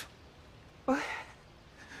yourself. What?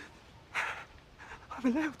 I'm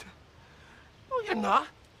allowed to. No, you're not.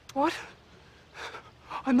 What?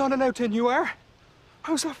 I'm not allowed to, and you are?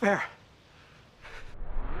 How's that fair?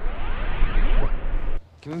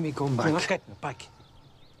 Give me gun back. You're not getting it back.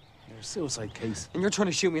 You're a suicide case. And you're trying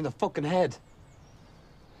to shoot me in the fucking head.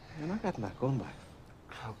 You're not getting that gun back.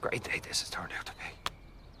 How great day this has turned out to be.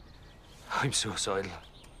 I'm suicidal.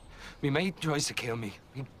 Me mate tries to kill me.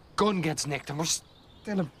 Me gun gets nicked and we're still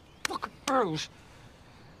in fucking barrels.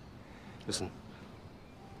 Listen,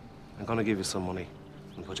 I'm gonna give you some money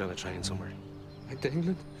and put you on a train somewhere. Back to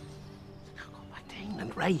England? Go back to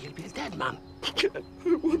England, Ray. You'll be a dead man. I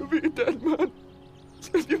don't want to be a dead man.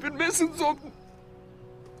 You've been missing something.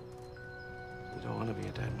 You don't want to be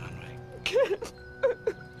a dead man, Ray. I can't.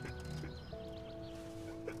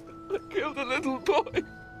 I killed a little boy.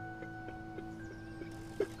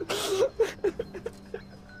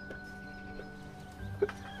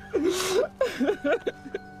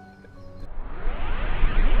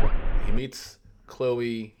 He meets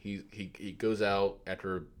Chloe. He goes out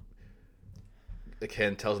after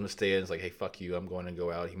Ken tells him to stay in. It's like, hey, fuck you, I'm going to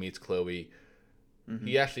go out. He meets Chloe. Mm-hmm.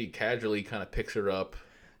 He actually casually kind of picks her up.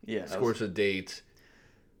 Yeah, scores a date,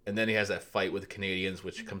 and then he has that fight with the Canadians,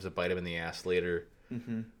 which comes to bite him in the ass later.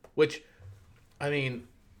 Mm-hmm. Which, I mean,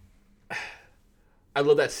 I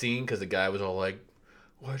love that scene because the guy was all like,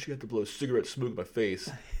 "Why'd you have to blow cigarette smoke in my face?"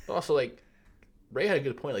 But also, like, Ray had a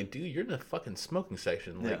good point. Like, dude, you're in the fucking smoking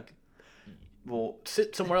section. Like, yeah. Well,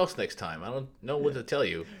 sit somewhere else next time. I don't know what to tell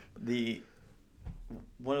you.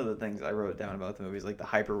 One of the things I wrote down about the movie is like the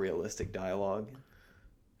hyper realistic dialogue.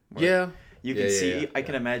 Yeah. You can see, I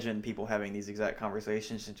can imagine people having these exact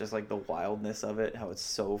conversations and just like the wildness of it, how it's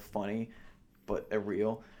so funny, but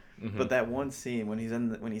real. Mm-hmm. But that one scene when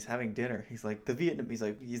he's having dinner, he's like,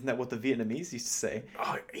 isn't that what the Vietnamese used to say?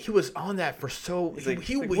 Oh, he was on that for so, he's like,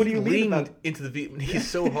 he what do you mean about into the Vietnamese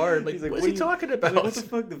so hard. Like, what is he talking about? Like, what the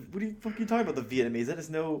fuck, what are you talking about the Vietnamese? That is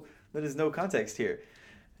no context here.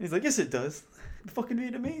 And he's like, yes, it does. The fucking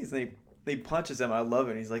Vietnamese. And he punches him. I love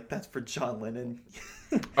it. And he's like, that's for John Lennon.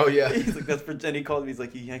 Oh yeah. He's like, that's for. And he called him. He's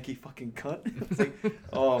like, you Yankee fucking cunt. It's like,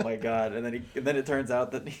 oh my god. And then it turns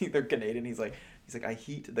out that they're Canadian. He's like, I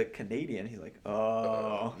heat the Canadian. He's like,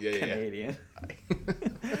 oh, yeah, Canadian.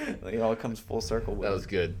 Like, it all comes full circle. That was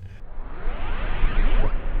good.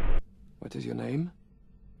 What is your name?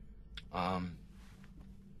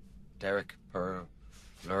 Derek Earl.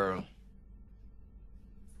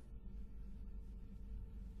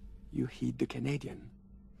 You heat the Canadian.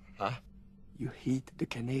 Huh? You heat the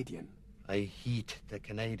Canadian. I heat the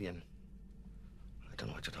Canadian. I don't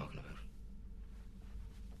know what you're talking about.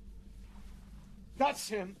 That's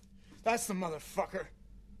him. That's the motherfucker.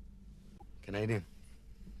 Canadian.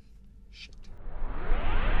 Shit.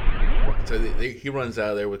 So he runs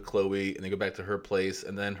out of there with Chloe, and they go back to her place,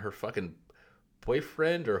 and then her fucking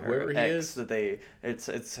boyfriend or whoever he is.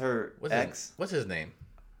 It's her ex. What's his name?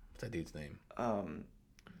 What's that dude's name?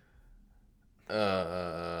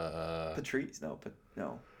 Patrice? No.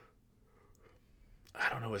 I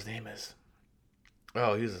don't know what his name is.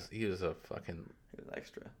 Oh, he was a fucking. He was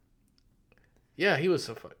extra. Yeah, he was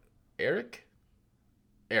Eric.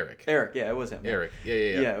 Yeah, it was him. Eric.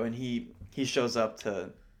 Yeah. Yeah, when he shows up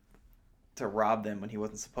to rob them when he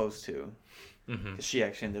wasn't supposed to, because she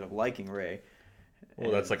actually ended up liking Ray.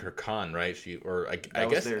 Well, that's like her con, right? I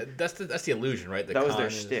guess that's the illusion, right? That was their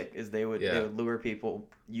shtick. Is they would lure people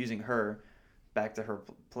using her back to her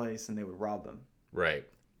place, and they would rob them. Right.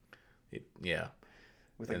 Yeah.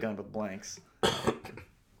 With a gun with blanks.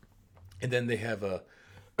 And then they have a.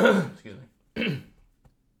 Excuse me.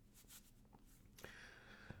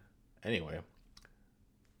 Anyway.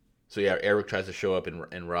 So yeah, Eric tries to show up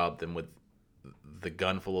and rob them with the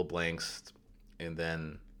gun full of blanks, and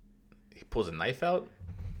then he pulls a knife out.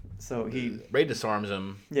 So Ray disarms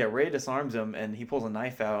him. Yeah, Ray disarms him, and he pulls a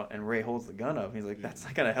knife out, and Ray holds the gun up. He's like, "That's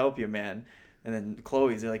not gonna help you, man." And then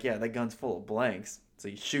Chloe's like, "Yeah, that gun's full of blanks." So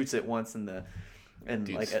he shoots it once he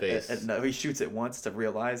shoots it once to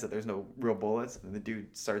realize that there's no real bullets, and the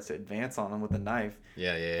dude starts to advance on him with a knife.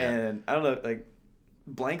 Yeah. And I don't know, like,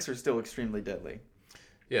 blanks are still extremely deadly.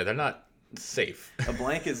 Yeah, they're not safe. A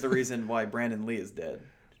blank is the reason why Brandon Lee is dead.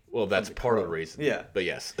 Well, that's part of the reason. Yeah. But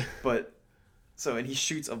yes. And he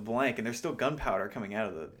shoots a blank, and there's still gunpowder coming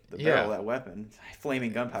out of the barrel of that weapon.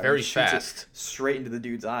 Flaming gunpowder. Very he shoots fast. it straight into the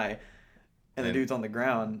dude's eye, and the dude's on the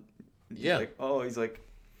ground. Yeah. He's like...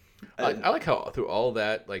 I like how through all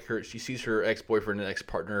that, like she sees her ex-boyfriend and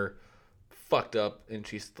ex-partner fucked up, and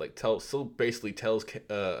she's like still basically tells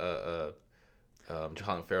John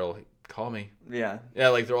Farrell, call me. Yeah. Yeah,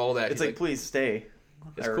 like they're all that. It's He's like, please stay.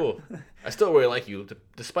 It's cool. I still really like you,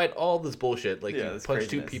 despite all this bullshit. Like, Yeah, you this punched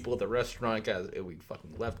two craziness. people at the restaurant, guys. We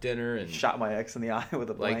fucking left dinner and Shot my ex in the eye with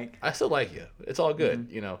a blank. I still like you. It's all good.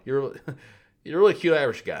 You know, you're a really cute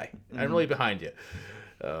Irish guy. I'm really behind you.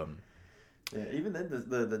 Yeah, even then,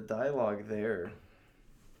 the dialogue there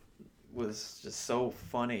was just so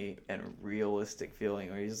funny and realistic feeling.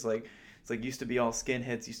 Where he's just like, it's like used to be all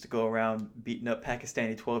skinheads used to go around beating up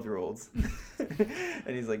Pakistani 12-year-olds,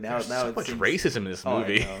 and he's like now There's now so it much seems, racism in this Oh, I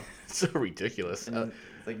movie. know. It's so ridiculous. And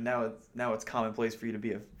it's like now it's commonplace for you to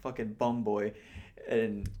be a fucking bum boy,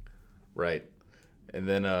 and right, and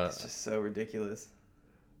then it's just so ridiculous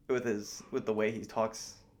with the way he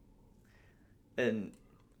talks, and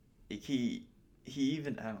he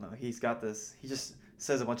even I don't know, he's got this, he just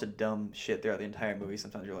says a bunch of dumb shit throughout the entire movie.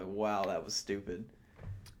 Sometimes you're like, wow, that was stupid.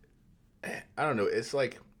 I don't know. It's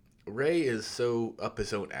like Ray is so up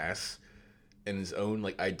his own ass and his own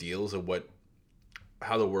like ideals of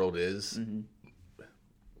how the world is, and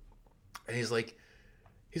he's like,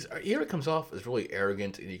 he either comes off as really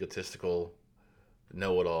arrogant and egotistical,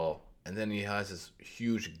 know-it-all, and then he has this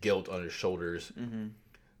huge guilt on his shoulders.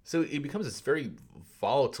 So he becomes this very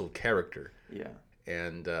volatile character. Yeah.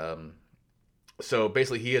 And so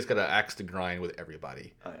basically, he has got an axe to grind with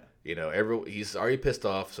everybody. Oh yeah. You know, he's already pissed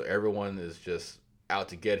off, so everyone is just out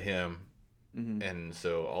to get him, and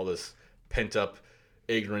so all this pent up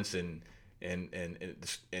ignorance and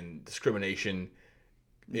discrimination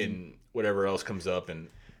in whatever else comes up, and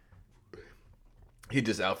he's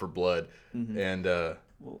just out for blood. And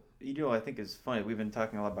well, you know, I think it's funny. We've been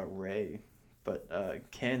talking a lot about Ray, but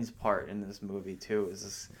Ken's part in this movie too is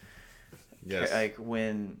this. Yes. Like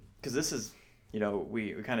because this is, you know,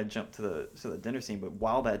 we kind of jump to the dinner scene, but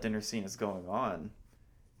while that dinner scene is going on,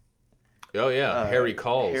 oh yeah, Harry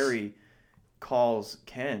calls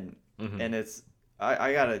Ken, and it's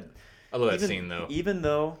I love that scene though. Even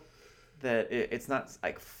though that it's not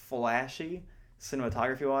like flashy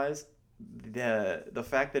cinematography wise, the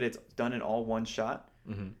fact that it's done in all one shot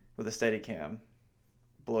with a Steadicam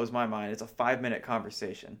blows my mind. It's a 5-minute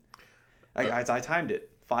conversation. I timed it,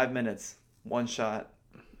 5 minutes, one shot,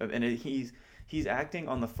 and he's acting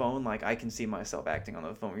on the phone like I can see myself acting on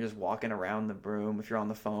the phone. You're just walking around the room if you're on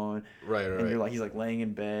the phone, right? And you're like, he's like laying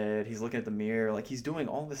in bed, he's looking at the mirror, like he's doing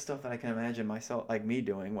all this stuff that I can imagine myself, like me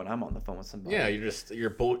doing when I'm on the phone with somebody. Yeah,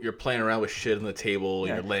 you're playing around with shit on the table,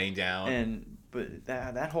 and you're laying down, but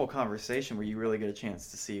that whole conversation where you really get a chance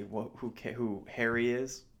to see who Harry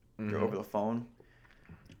is over the phone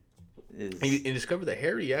is. And you discover that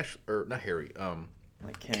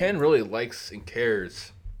like Ken really likes and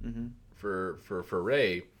cares for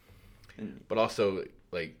Ray, but also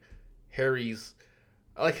like Harry's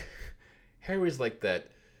like that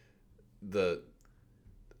the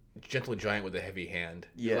gentle giant with a heavy hand.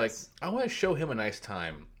 Yes. Like, I want to show him a nice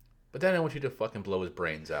time, but then I want you to fucking blow his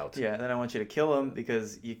brains out. Yeah, then I want you to kill him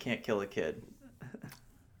because you can't kill a kid.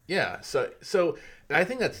 Yeah, so I don't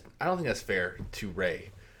think that's fair to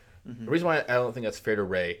Ray. The reason why I don't think that's fair to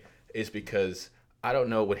Ray is because I don't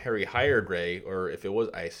know when Harry hired Ray, or if it was,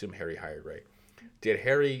 I assume Harry hired Ray. Did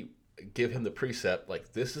Harry give him the precept,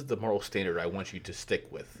 like, this is the moral standard I want you to stick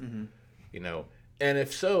with? You know? And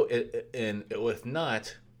if so, and if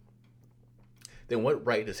not, then what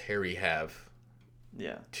right does Harry have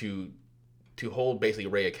to hold basically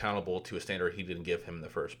Ray accountable to a standard he didn't give him in the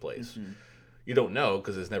first place? You don't know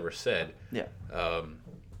because it's never said. Yeah.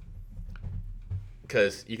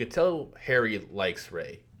 Because you can tell Harry likes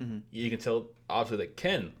Ray. You can tell obviously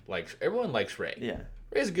that everyone likes Ray. Yeah.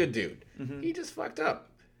 Ray's a good dude. He just fucked up.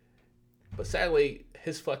 But sadly,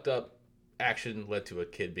 his fucked up action led to a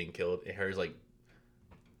kid being killed, and Harry's like,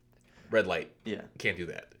 red light. Yeah. Can't do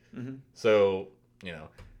that. So, you know,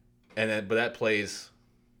 but that plays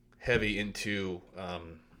heavy into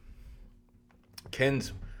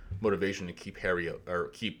Ken's motivation to keep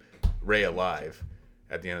keep Ray alive.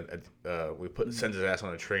 At the end, sends his ass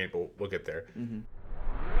on a train, but we'll get there. And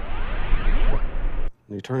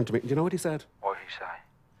he turned to me. Do you know what he said? What did he say?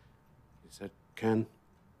 He said, Ken,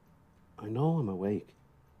 I know I'm awake,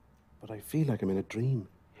 but I feel like I'm in a dream.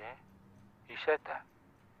 Yeah? He said that?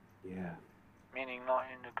 Yeah. Meaning not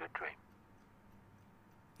in a good dream?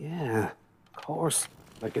 Yeah, of course.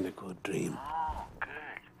 Like in a good dream. Oh, good.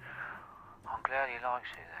 I'm glad he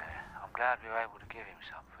likes it there. I'm glad we were able to give him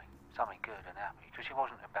something good and happy. Because he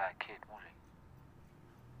wasn't a bad kid, was he?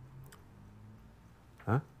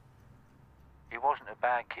 Huh? He wasn't a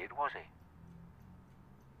bad kid, was he?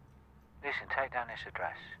 Listen, take down this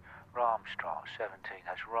address. Ramstraat 17.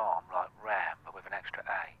 That's Ram, like Ram, but with an extra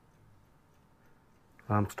A.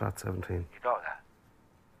 Ramstraat 17. You got that?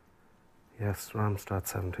 Yes, Ramstad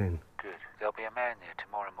 17. Good. There'll be a man there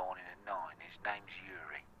tomorrow morning at 9. His name's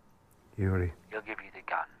Yuri. Yuri. He'll give you the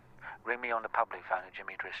gun. Ring me on the public phone at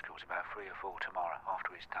Jimmy Driscoll's about 3 or 4 tomorrow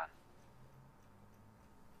after it's done.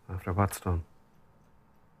 After what's done?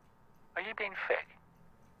 Are you being thick?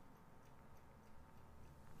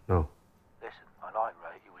 No. Listen, I like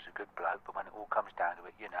Ray. He was a good bloke, but when it all comes down to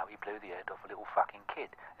it, you know, he blew the head off a little fucking kid,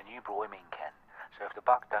 and you brought him in, Ken. So if the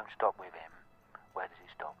buck don't stop with him, where does it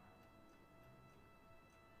stop?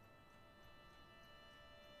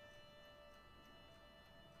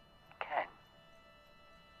 Ken?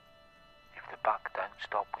 If the buck don't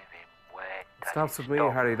stop with him, where It does stops it with me,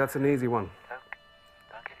 stop? Harry. That's an easy one.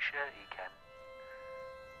 Don't get shirty, Ken.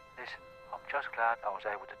 Listen, I'm just glad I was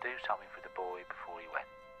able to do something for the boy before he went.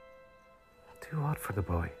 Do what for the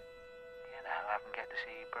boy? You know, have him get to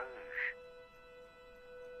see Bruges.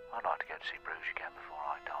 I'd like to get to see Bruges again before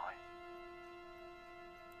I die.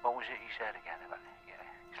 What was it you said again about it? Yeah,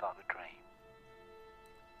 it's like a dream.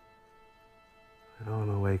 I know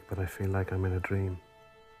I'm awake, but I feel like I'm in a dream.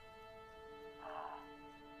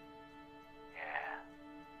 Yeah.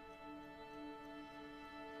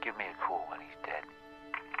 Give me a call when he's dead.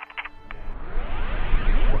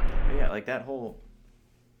 Yeah, like that whole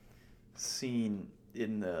scene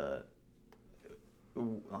in the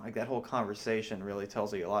like that whole conversation really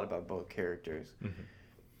tells you a lot about both characters.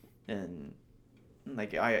 And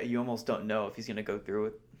like you almost don't know if he's going to go through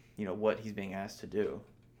with, you know, what he's being asked to do,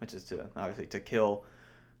 which is to obviously to kill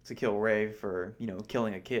Ray for, you know,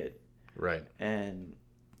 killing a kid. Right. And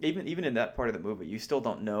even in that part of the movie, you still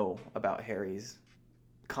don't know about Harry's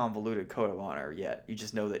convoluted code of honor yet. You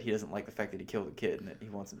just know that he doesn't like the fact that he killed a kid and that he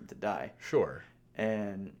wants him to die. Sure.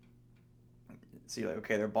 And so you're like,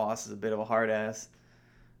 okay, their boss is a bit of a hard ass.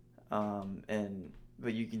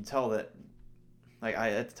 But you can tell that, like,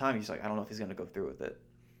 at the time, he's like, I don't know if he's going to go through with it,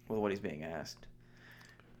 with what he's being asked.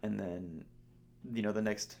 And then, you know, the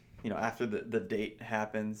next, you know, after the date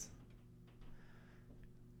happens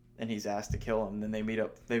and he's asked to kill him, then they meet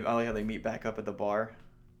up. I like how they meet back up at the bar.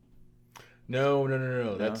 No.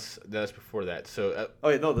 That's before that. So.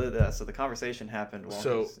 So the conversation happened while he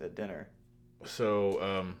was at dinner.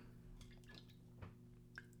 So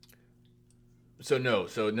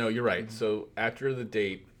no, you're right. Mm-hmm. So after the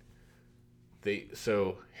date,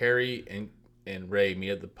 Harry and Ray meet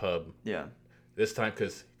at the pub. Yeah. This time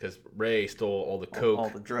because Ray stole all the coke, all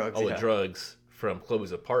the drugs, the drugs from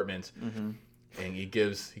Chloe's apartment, Mm-hmm. and he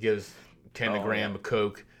gives Ken a gram of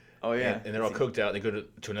coke. Oh yeah, and they're all coked out. They go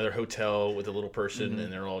to another hotel with a little person, Mm-hmm.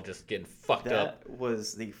 and they're all just getting fucked up. That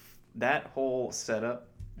was that whole setup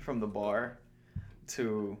from the bar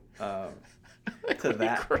to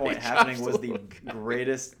that point happening was the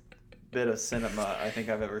greatest bit of cinema I think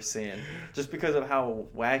I've ever seen. Just because of how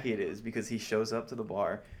wacky it is. Because he shows up to the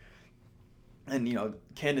bar, and you know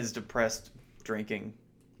Ken is depressed drinking.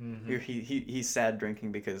 Mm-hmm. He's sad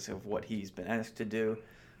drinking because of what he's been asked to do,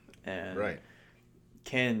 and right.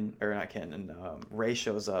 Ray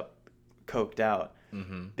shows up coked out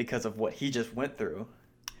mm-hmm. because of what he just went through.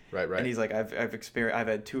 Right. And he's like, I've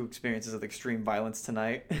had 2 experiences of extreme violence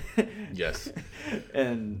tonight. Yes.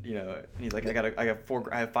 And you know, and he's like, I have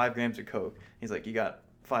 5 grams of coke. He's like, you got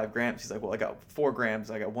 5 grams? He's like, well, I got 4 grams.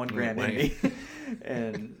 I got 1 gram in me.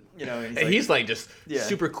 And you know, and he's like just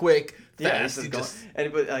super quick, fast. And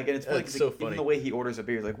it's funny because even the way he orders a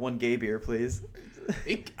beer, he's like, 1 gay beer, please.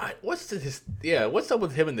 What's up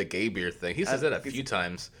with him and the gay beer thing? He says that a few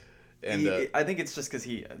times. And I think it's just because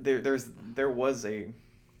there was a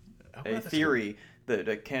theory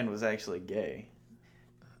that Ken was actually gay.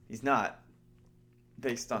 He's not.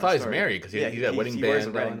 Based on I thought he's married because he's got a wedding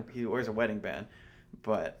band. He wears a wedding band,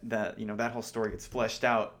 but that whole story gets fleshed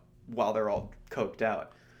out while they're all coked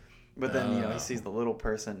out. But then he sees the little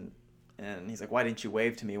person, and he's like, "Why didn't you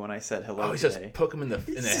wave to me when I said hello?" Oh, he today? just poke him in the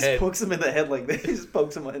head. Just pokes him in the head like this. He just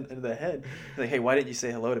pokes him in the head. He's like, "Hey, why didn't you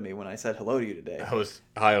say hello to me when I said hello to you today?" I was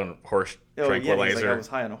high on horse tranquilizer. Yeah, he's like, I was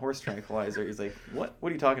high on a horse tranquilizer. He's like, "What? What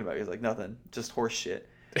are you talking about?" He's like, "Nothing, just horse shit."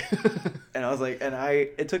 And I was like,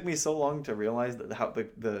 it took me so long to realize that how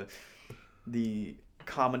the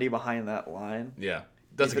comedy behind that line. Yeah,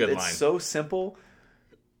 that's a good line. It's so simple.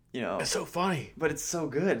 You know, it's so funny, but it's so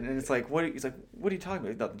good. And it's like, he's like, what are you talking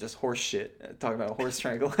about? Nothing, just horse shit. Talking about horse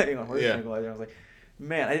tranquilizer. Tranquilizer. I was like,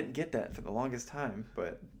 man, I didn't get that for the longest time.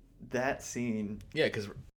 But that scene, yeah, because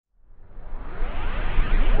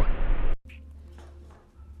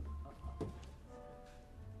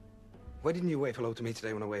why didn't you wave hello to me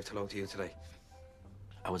today when I waved hello to you today?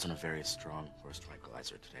 I was on a very strong horse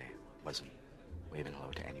tranquilizer today. Wasn't waving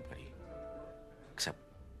hello to anybody, except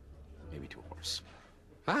maybe to a horse.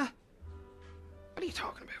 Huh? What are you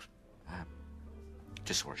talking about?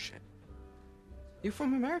 Just horse shit. You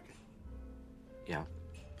from America? Yeah.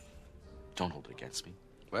 Don't hold it against me.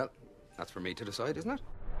 Well, that's for me to decide, isn't it?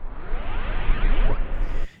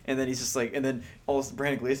 And then he's just like, and then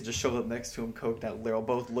Brandon Gleeson just shows up next to him, coked out. They're all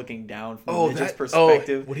both looking down from the midget's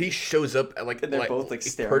perspective. When he shows up, and they're both like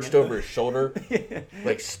staring perched over his shoulder, yeah.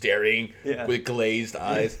 like staring Yeah. with glazed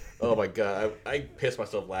eyes. Oh my god, I pissed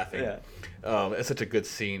myself laughing. Yeah. It's such a good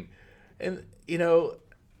scene, and you know,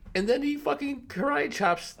 and then he fucking karate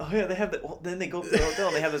chops. Oh yeah, they have that. Well, then they go to the hotel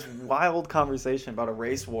and they have this wild conversation about a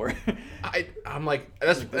race war. I'm like,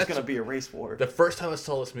 that's gonna be a race war. The first time I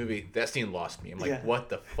saw this movie, that scene lost me. I'm like, Yeah. what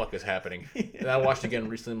the fuck is happening? And I watched it again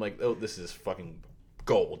recently. I'm like, oh, this is fucking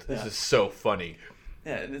gold. This Yeah. is so funny.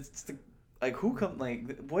 Yeah, and it's like who come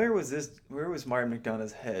like where was Martin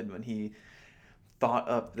McDonagh's head when he thought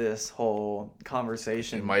up this whole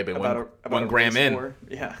conversation? It might have been about one a gram race in. war?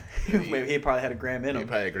 Yeah, maybe he probably had a gram in him. He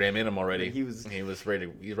probably had a gram in him already. He was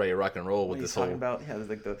ready. He's ready to rock and roll with he's this whole. talking about he's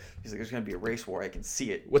like there's gonna be a race war. I can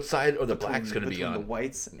see it. What side are the Between- blacks going to be between on? the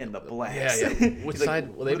whites and the blacks. Yeah, yeah. Which He's like,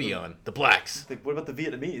 side will they be on? The blacks. Like, what about the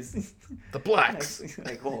Vietnamese? The blacks.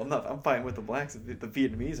 Like, well, I'm fine with the blacks. If the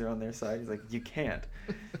Vietnamese are on their side, he's like, you can't.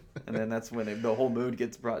 And then that's when the whole mood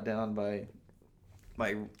gets brought down by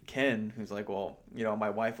Ken, who's like, well, you know, my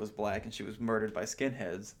wife was black and she was murdered by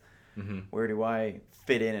skinheads. Mm-hmm. Where do I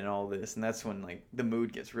fit in all this? And that's when like the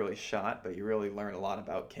mood gets really shot, but you really learn a lot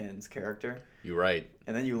about Ken's character. You're right.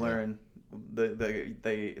 And then you learn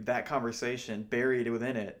that conversation buried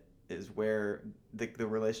within it is where the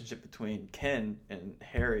relationship between Ken and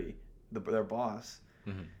Harry, their boss,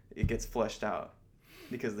 Mhm. it gets fleshed out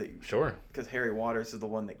because because Harry Waters is the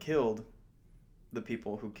one that killed the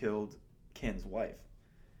people who killed Ken's wife.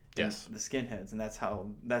 Yes. The skinheads, and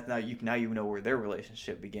now you know where their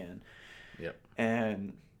relationship began. Yep.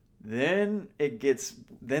 And then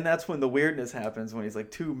that's when the weirdness happens when he's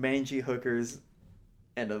like two mangy hookers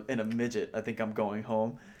and a midget. I think I'm going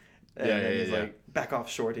home. And then he's like, back off,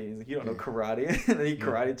 shorty. He's like, you don't know karate. And then he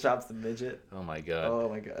karate chops the midget. Oh my god. Oh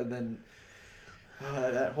my god. And then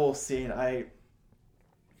that whole scene,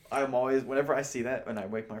 I'm always, whenever I see that and I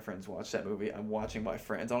make my friends watch that movie, I'm watching my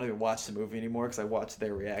friends. I don't even watch the movie anymore because I watch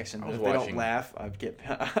their reaction. If they don't laugh, I get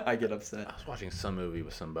upset. I was watching some movie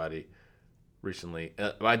with somebody recently.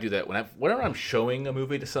 I do that whenever I'm showing a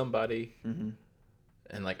movie to somebody, Mm-hmm.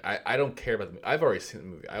 and like I don't care about the movie. I've already seen the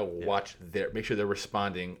movie. I will watch make sure they're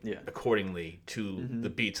responding accordingly to the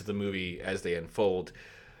beats of the movie as they unfold,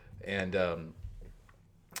 and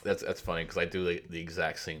that's funny because I do the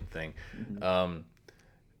exact same thing. Mm-hmm.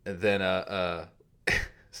 And then and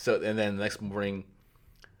then the next morning,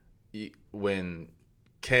 when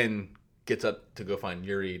Ken gets up to go find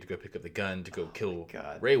Yuri to go pick up the gun to go kill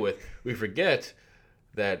Ray with, we forget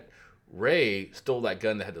that Ray stole that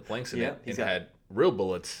gun that had the blanks in it and had real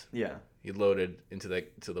bullets. Yeah, he loaded into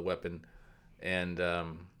the weapon, and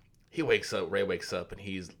Ray wakes up, and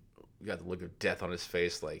he's got the look of death on his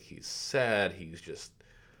face, like he's sad. He's just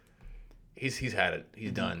he's had it.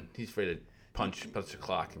 He's done. He's ready to punch the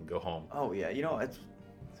clock and go home. Oh yeah, you know, it's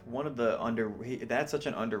one of the that's such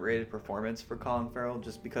an underrated performance for Colin Farrell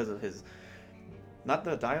just because of his, not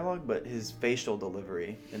the dialogue, but his facial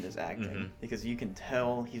delivery in his acting, because you can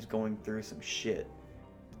tell he's going through some shit.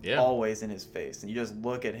 Yeah. Always in his face, and you just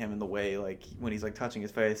look at him in the way, like when he's like touching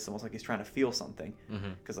his face, it's almost like he's trying to feel something,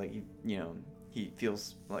 because like you know, he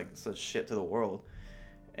feels like such shit to the world,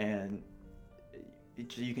 and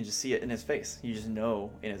you can just see it in his face. You just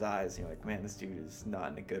know in his eyes, you're like, man, this dude is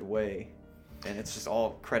not in a good way. And it's just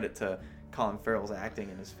all credit to Colin Farrell's acting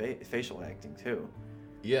and his facial acting too.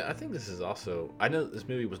 Yeah, I think this is also, I know this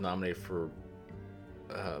movie was nominated for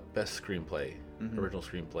best screenplay, original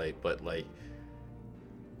screenplay, but like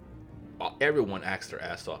everyone acts their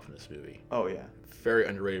ass off in this movie. Oh yeah, very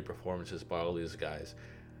underrated performances by all these guys.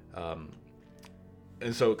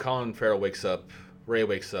 And so Colin Farrell wakes up, Ray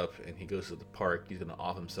wakes up, and he goes to the park. He's gonna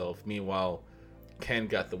off himself. Meanwhile, Ken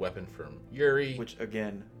got the weapon from Yuri, which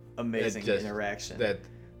again, amazing interaction. That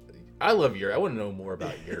I love Yuri. I want to know more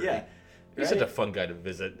about Yuri. Yeah, he's such a fun guy to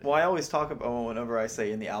visit. Well, I always talk about whenever I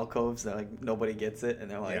say in the alcoves that like nobody gets it, and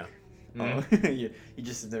they're like, "Oh, you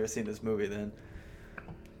just have never seen this movie." Then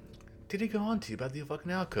did he go on to you about the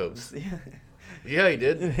fucking alcoves? Yeah, yeah, he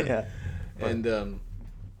did. Yeah, and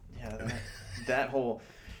that whole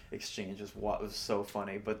exchange was so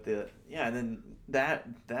funny. But and then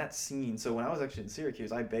that scene. So when I was actually in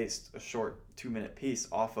Syracuse, I based a short 2-minute piece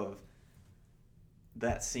off of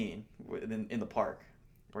that scene in the park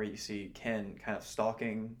where you see Ken kind of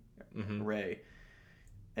stalking Ray,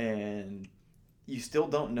 and you still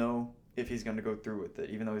don't know if he's going to go through with it,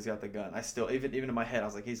 even though he's got the gun. I still, even in my head, I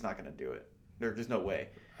was like, he's not going to do it. There's just no way.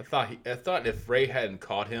 I thought if Ray hadn't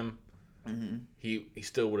caught him, he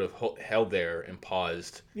still would have held there and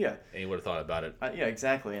paused. Yeah. And he would have thought about it. Yeah,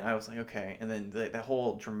 exactly. And I was like, okay. And then that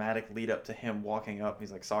whole dramatic lead up to him walking up,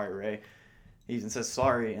 he's like, sorry, Ray. He even says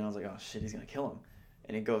sorry, and I was like, oh shit, he's going to kill him.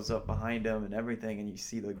 And he goes up behind him and everything, and you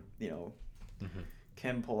see the, Ray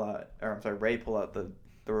pull out the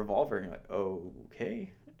revolver, and you're like,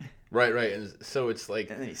 okay. Right. And so it's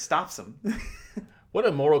like... And then he stops him. What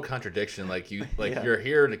a moral contradiction! Yeah. You're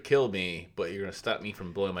here to kill me, but you're gonna stop me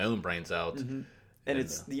from blowing my own brains out. And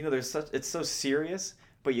it's it's so serious,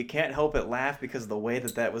 but you can't help but laugh because of the way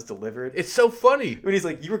that was delivered. It's so funny when he's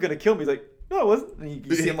like, "You were gonna kill me." He's like, "No, I wasn't." And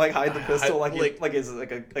you see him like hide the pistol, like it's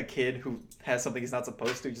like a kid who has something he's not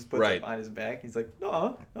supposed to. He just puts it behind his back. He's like,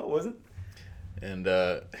 "No, it wasn't." And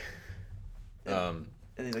and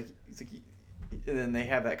and then they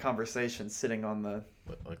have that conversation sitting on the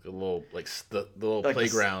a little the little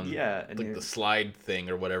playground, and the slide thing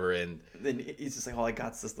or whatever, and then he's just like, all I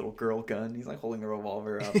got's this little girl gun. He's like holding the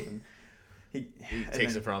revolver up, and he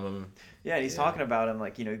takes it from him. Yeah, and he's talking about him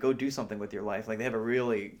like, go do something with your life. Like they have a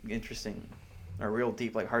really interesting, or real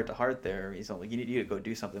deep like heart to heart there. He's like, you need to go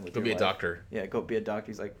do something with your life. Go be a doctor. Yeah, go be a doctor.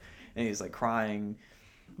 He's like, and he's like crying.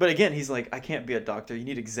 But again, he's like, I can't be a doctor. You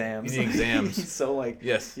need exams. You need exams. He's so like,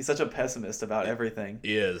 yes, he's such a pessimist about everything.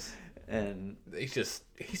 He is. And he's just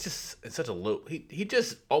in such a low. He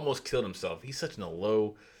just almost killed himself. He's such in a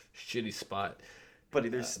low, shitty spot.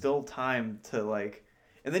 But there's still time to like,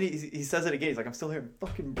 and then he says it again. He's like, I'm still here in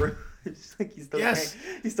fucking Bruges. Like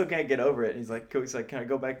he still can't get over it. And he's like, can I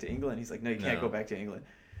go back to England? He's like, no, you can't go back to England.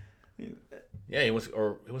 Yeah, he wants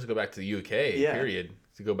to go back to the UK. Yeah. Period.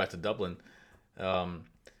 To go back to Dublin.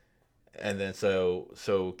 And then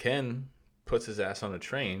so Ken puts his ass on a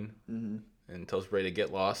train and tells Ray to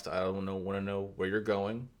get lost. I don't want to know where you're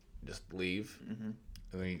going. Just leave. And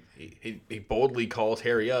then he boldly calls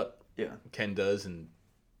Harry up. Yeah. Ken does, and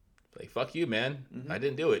like, fuck you, man. I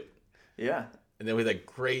didn't do it. Yeah. And then with that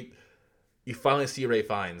great, you finally see Ray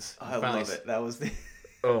Fiennes. I love it. That was the.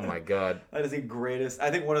 Oh my god. That is the greatest.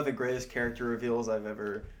 I think one of the greatest character reveals I've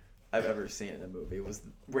ever seen in a movie was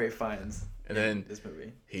Ray Fiennes. And then this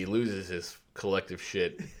movie, he loses his collective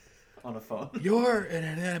shit on a phone. You're an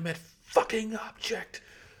inanimate fucking object.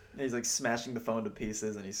 And he's like smashing the phone to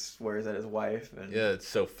pieces, and he swears at his wife. And yeah, it's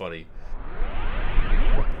so funny.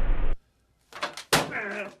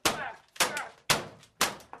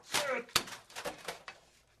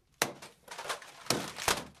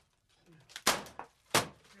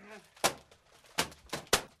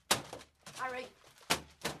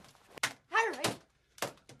 Harry.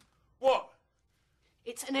 What?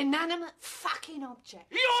 It's an inanimate fucking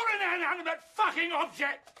object. You're an inanimate fucking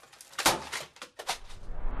object!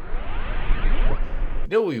 You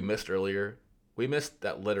know what we missed earlier? We missed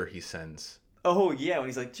that letter he sends. Oh yeah, when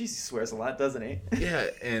he's like, "Geez, he swears a lot, doesn't he?" Yeah,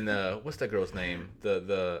 and what's that girl's name?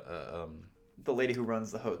 The lady who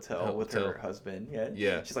runs the hotel with her husband. Yeah.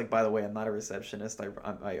 Yeah. She's like, "By the way, I'm not a receptionist.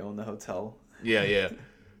 I own the hotel." Yeah.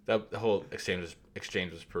 That whole exchange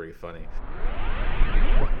was pretty funny.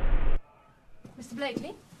 Mr.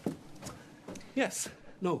 Blakely? Yes.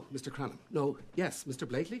 No, Mr. Cranham. No. Yes, Mr.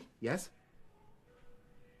 Blakely. Yes.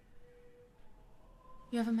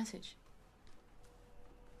 You have a message?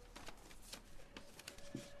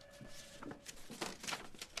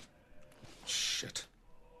 Shit.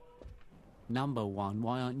 Number one,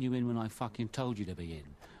 why aren't you in when I fucking told you to be in?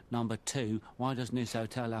 Number two, why doesn't this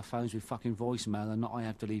hotel have phones with fucking voicemail and not I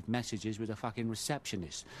have to leave messages with a fucking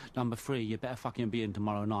receptionist? Number three, you better fucking be in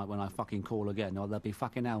tomorrow night when I fucking call again, or there'll be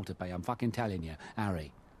fucking hell to pay. I'm fucking telling you,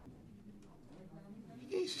 Harry.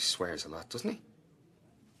 He swears a lot, doesn't he?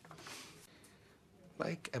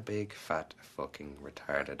 Like a big, fat, fucking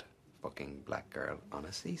retarded fucking black girl on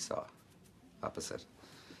a seesaw. Opposite.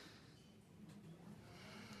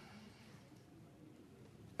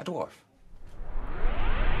 A dwarf.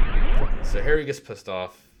 So Harry gets pissed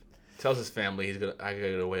off, tells his family I gotta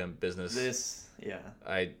get away on business.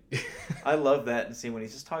 I love that scene when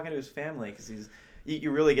he's just talking to his family, because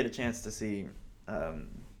you really get a chance to see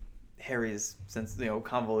Harry's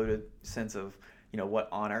convoluted sense of what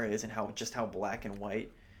honor is and how black and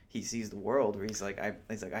white he sees the world. Where he's like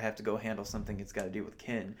I have to go handle something. It's got to do with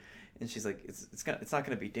Ken, and she's like, it's not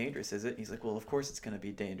going to be dangerous, is it? And he's like, well, of course it's going to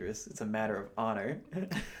be dangerous. It's a matter of honor.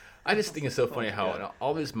 I just think it's so funny how in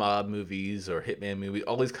all these mob movies or hitman movies,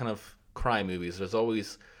 all these kind of crime movies, there's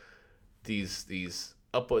always these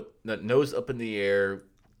nose up in the air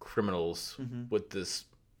criminals with this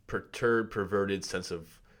perturbed, perverted sense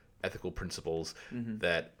of ethical principles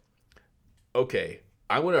that, okay,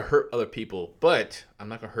 I want to hurt other people, but I'm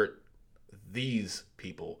not going to hurt these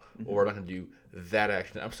people, or I'm not going to do that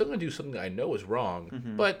action. I'm still going to do something that I know is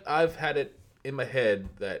wrong, but I've had it in my head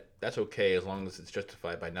that that's okay as long as it's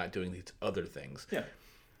justified by not doing these other things. Yeah.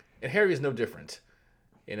 And Harry is no different,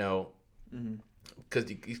 because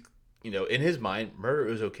in his mind, murder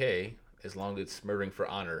is okay as long as it's murdering for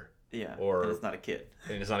honor. Yeah. Or and it's not a kid.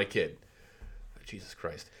 And it's not a kid. Jesus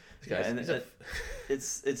Christ. This guy's, and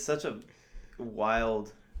it's such a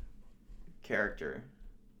wild character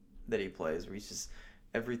that he plays, where he's just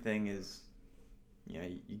everything is,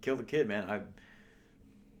 you kill the kid, man.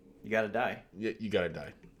 You gotta die. Yeah, you gotta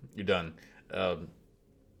die. You're done.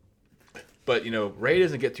 But Ray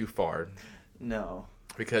doesn't get too far. No.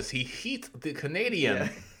 Because he heats the Canadian.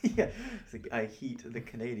 Yeah. It's like, I heat the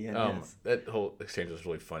Canadian. Yes. That whole exchange was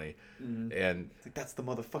really funny. And it's like, that's the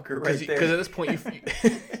motherfucker right there. Because at this point,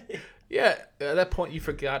 at that point, you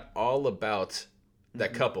forgot all about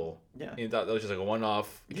that couple. Yeah. You thought that was just like a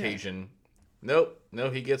one-off occasion. Nope. No,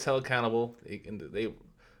 he gets held accountable. They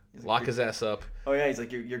lock his ass up. Oh yeah, he's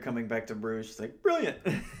like, you're coming back to Bruges. He's like, brilliant.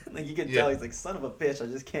 Like you can tell he's like, son of a bitch, I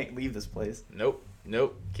just can't leave this place. Nope,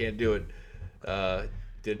 can't do it.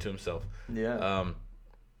 Did it to himself. Yeah.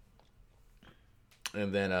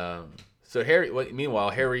 And then so Harry.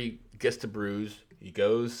 Meanwhile, Harry gets to Bruges. He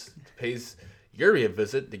goes, pays Yuri a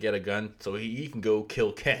visit to get a gun so he can go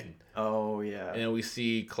kill Ken. Oh yeah. And we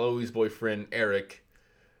see Chloe's boyfriend Eric,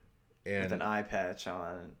 and with an eye patch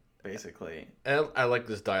on. Basically, and I like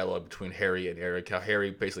this dialogue between Harry and Eric. How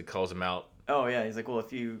Harry basically calls him out. Oh yeah, he's like, well,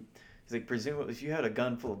 presumably if you had a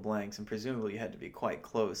gun full of blanks, and presumably you had to be quite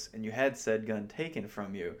close, and you had said gun taken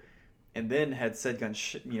from you, and then had said gun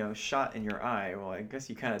shot in your eye. Well, I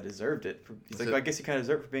guess you kind of deserved it. He's like, well, I guess you kind of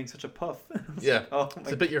deserved it for being such a puff. Yeah,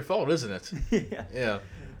 it's a bit your fault, isn't it? Yeah.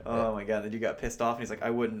 Oh my god, then you got pissed off, and he's like,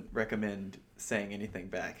 I wouldn't recommend saying anything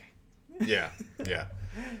back. Yeah.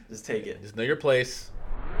 Just take it. Just know your place.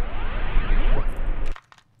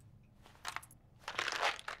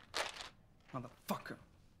 Motherfucker.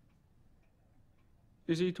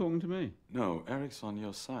 Is he talking to me? No, Eric's on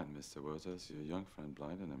your side, Mr. Waters. Your young friend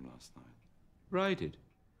blinded him last night. Raided?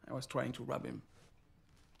 I was trying to rob him,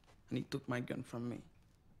 and he took my gun from me.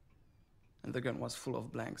 And the gun was full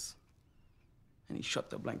of blanks. And he shot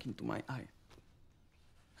the blank into my eye.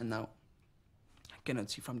 And now, I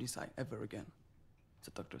cannot see from this eye ever again,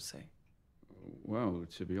 the doctors say. Well,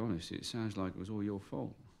 to be honest, it sounds like it was all your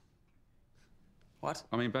fault. What?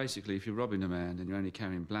 I mean, basically, if you're robbing a man and you're only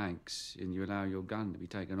carrying blanks and you allow your gun to be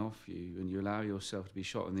taken off you and you allow yourself to be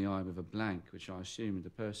shot in the eye with a blank, which I assume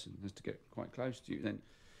the person has to get quite close to you, then,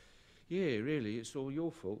 yeah, really, it's all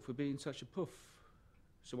your fault for being such a puff.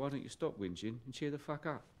 So why don't you stop whinging and cheer the fuck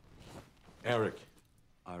up? Eric,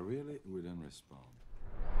 I really wouldn't respond.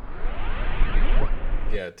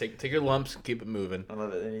 Yeah, take your lumps, keep it moving. I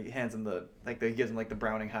love it. And he hands him he gives him the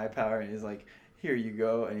Browning high power, and he's like, here you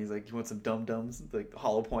go. And he's like, you want some dum-dums, like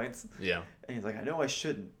hollow points? Yeah. And he's like, I know I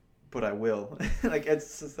shouldn't, but I will.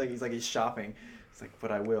 It's just like he's shopping. He's like,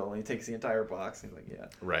 but I will. And he takes the entire box. And he's like, yeah.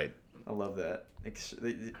 Right. I love that.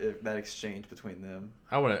 That exchange between them.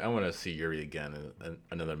 I want to see Yuri again in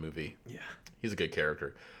another movie. Yeah. He's a good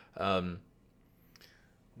character. They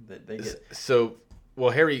get... So, well,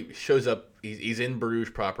 Harry shows up. He's in Bruges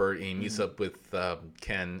proper, and he meets up with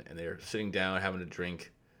Ken, and they're sitting down having a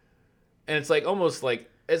drink. And it's like almost like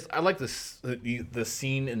I like the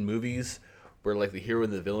scene in movies where the hero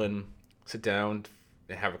and the villain sit down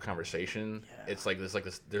and have a conversation. Yeah. It's like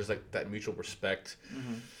there's that mutual respect,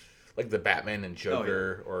 like the Batman and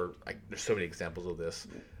Joker, or there's so many examples of this,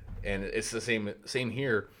 and it's the same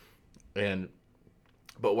here.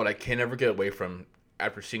 But what I can never get away from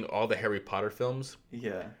after seeing all the Harry Potter films,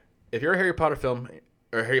 if you're a Harry Potter film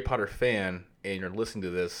or a Harry Potter fan and you're listening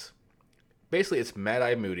to this, basically it's Mad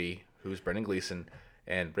Eye Moody, who's Brendan Gleeson,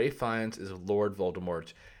 and Ralph Fiennes is Lord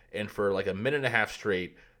Voldemort. And for a minute and a half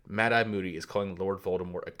straight, Mad Eye Moody is calling Lord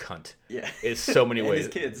Voldemort a cunt. Yeah. In so many ways.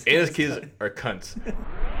 His kids. And his kids are cunts.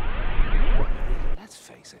 Let's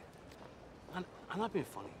face it. I'm not being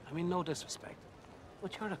funny. I mean, no disrespect.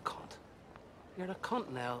 But you're the cunt. You're the cunt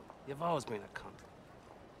now. You've always been a cunt.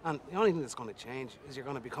 And the only thing that's going to change is you're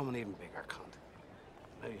going to become an even bigger cunt.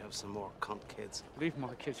 Maybe have some more cunt kids. Leave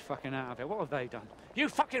my kids fucking out of it. What have they done? You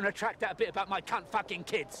fucking retract that bit about my cunt fucking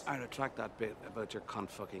kids. I retract that bit about your cunt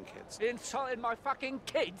fucking kids. You insulted my fucking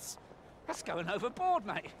kids? That's going overboard,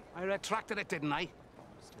 mate. I retracted it, didn't I?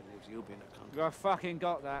 Still leaves you being a cunt. I fucking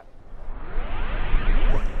got that.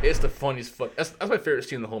 It's the funniest That's my favorite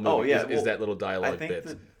scene in the whole movie. Is that little dialogue bit. I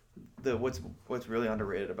think what's really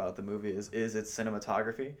underrated about the movie is its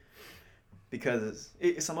cinematography, because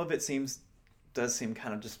some of it seems does seem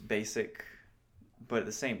kind of just basic, but at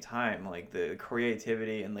the same time, like the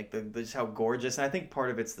creativity and like the just how gorgeous. And I think part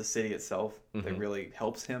of it's the city itself that really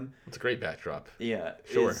helps him. It's a great backdrop. Yeah,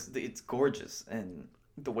 sure. It's gorgeous, and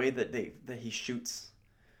the way that he shoots,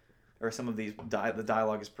 or some of these the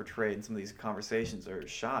dialogue is portrayed, and some of these conversations are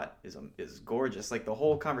shot is gorgeous. Like the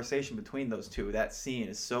whole conversation between those two, that scene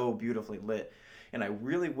is so beautifully lit, and I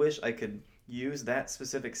really wish I could use that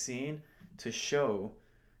specific scene to show,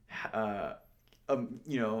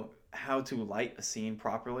 you know, how to light a scene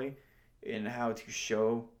properly, and how to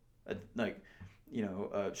show a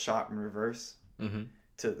shot in reverse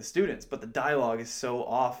to the students. But the dialogue is so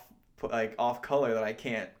off color that I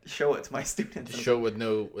can't show it to my students. Just show it with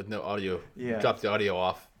no audio. Yeah. Drop the audio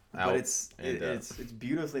off. But it's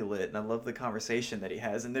beautifully lit, and I love the conversation that he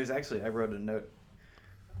has. And there's actually, I wrote a note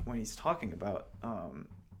when he's talking about,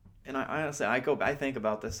 and I honestly I think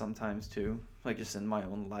about this sometimes too, like just in my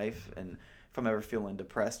own life, and if I'm ever feeling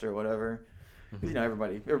depressed or whatever, you know,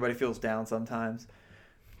 everybody feels down sometimes.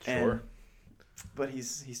 Sure. But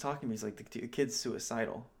he's talking to me. He's like, the kid's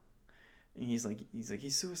suicidal. And he's like,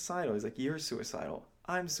 he's suicidal. He's like, you're suicidal.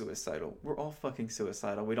 I'm suicidal. We're all fucking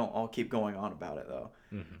suicidal. We don't all keep going on about it though.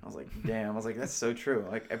 I was like, damn. I was like, that's so true.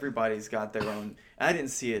 Like everybody's got their own. I didn't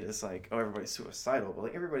see it as like, oh, everybody's suicidal, but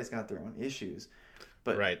like everybody's got their own issues.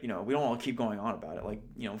 But you know, we don't all keep going on about it. Like,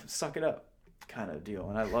 you know, suck it up, kind of deal.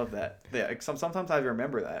 And I love that. Yeah, like sometimes I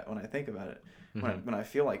remember that when I think about it. When I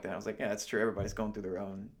feel like that, I was like, yeah, it's true. Everybody's going through their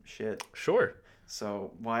own shit. Sure.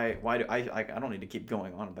 So why do I don't need to keep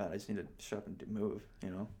going on about it. I just need to shut up and move, you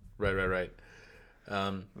know? Right.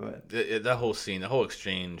 But that whole scene, the whole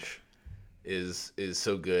exchange is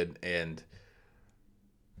so good. And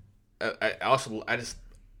I also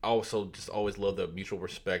just always love the mutual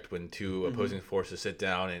respect when two opposing forces sit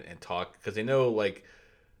down and talk, because they know like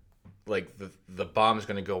the bomb is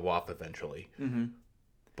going to go off eventually,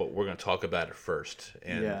 but we're going to talk about it first.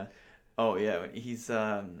 And yeah. Oh yeah. He's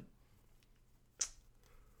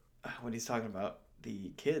when he's talking about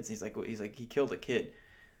the kids, he's like he killed a kid.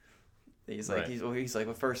 He's like he's like,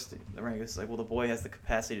 well, first the rank is like, well, the boy has the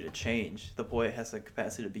capacity to change. The boy has the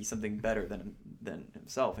capacity to be something better than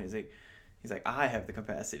himself. And he's like I have the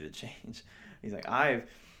capacity to change. He's like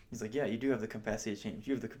yeah, you do have the capacity to change.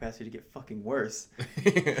 You have the capacity to get fucking worse.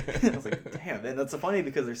 I was like, damn. And that's so funny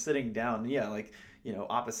because they're sitting down. Yeah, like, you know,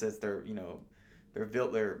 opposites. They're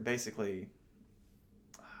basically,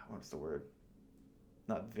 what's the word?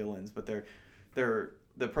 Not villains, but they're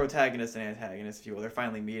the protagonist and antagonist, if you will. They're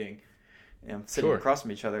finally meeting and sitting across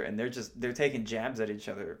from each other, and they're taking jabs at each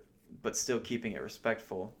other, but still keeping it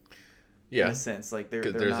respectful. Yeah, in a sense, like they're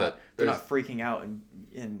not freaking out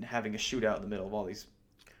and having a shootout in the middle of all these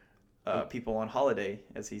people on holiday,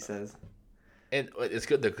 as he says. And it's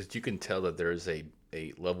good though, because you can tell that there is a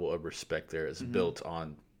level of respect there that's built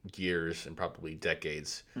on years and probably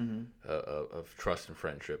decades of trust and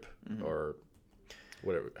friendship, or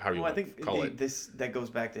whatever, however you want to call it. That goes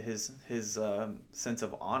back to his sense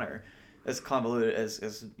of honor, as convoluted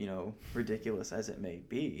as you know, ridiculous as it may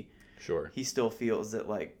be. Sure, he still feels that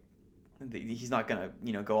like he's not gonna,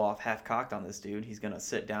 you know, go off half cocked on this dude. He's gonna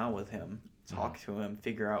sit down with him, talk to him,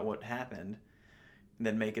 figure out what happened, and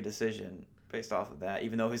then make a decision based off of that.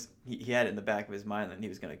 Even though he had it in the back of his mind that he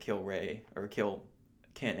was gonna kill Ray or kill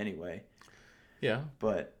Kent anyway. Yeah,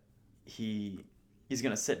 but he's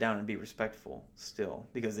gonna sit down and be respectful still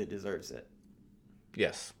because it deserves it.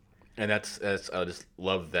 Yes, and that's I just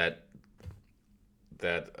love that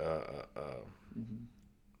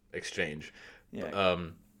exchange. Yeah.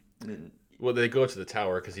 Well, they go to the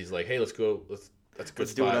tower because he's like, "Hey, let's go. Let's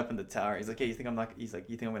do it up in the tower." He's like, "Hey, you think I'm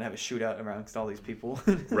gonna have a shootout amongst all these people?"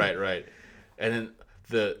 Right. And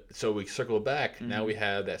then so we circle back. Now we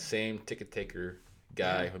have that same ticket taker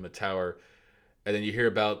guy from the tower, and then you hear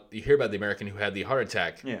about the American who had the heart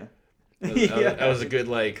attack. Yeah. That was a good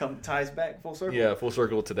ties back full circle. Yeah, full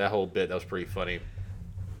circle to that whole bit. That was pretty funny.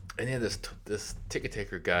 And then this ticket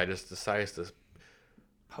taker guy just decides to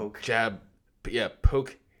poke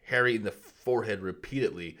Harry in the forehead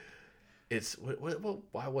repeatedly. It's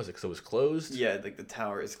why was it? Because it was closed. Yeah, like the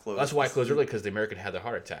tower is closed. That's why it closed early, because the American had the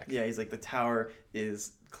heart attack. Yeah, he's like, the tower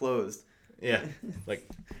is closed. Yeah, like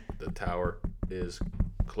the tower is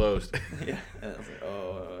closed. Yeah, and I was like,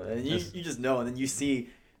 oh, and you just know, and then you see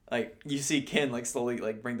Ken like slowly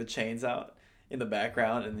like bring the chains out in the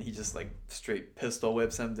background, and he just like straight pistol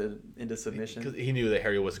whips him into submission. Because he knew that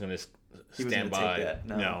Harry wasn't going to stand by. Take that.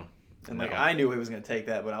 No. And no. I knew he was going to take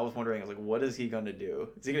that, but I was wondering, I was like, what is he going to do?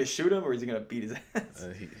 Is he going to shoot him, or is he going to beat his ass?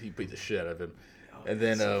 He beat the shit out of him. And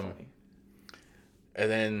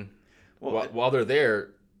then, while they're there,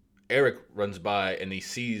 Eric runs by and he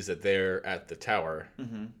sees that they're at the tower,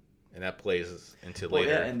 Mm-hmm. and that plays into Well,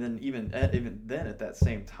 later. yeah, and then even then at that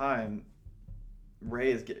same time,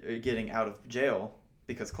 Ray is getting out of jail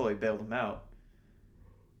because Chloe bailed him out.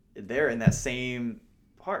 They're in that same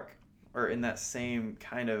park, or in that same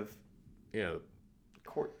kind of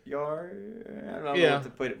courtyard. I don't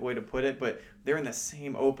know what way to put it, but they're in the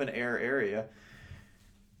same open air area,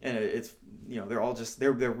 and it's they're all just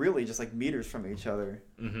they're really just like meters from each other,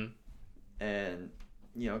 mm-hmm. and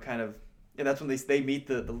kind of, and that's when they meet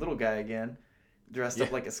the little guy again, dressed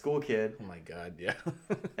up like a school kid. Oh my god, yeah.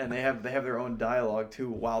 And they have their own dialogue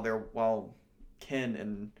too while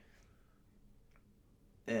Ken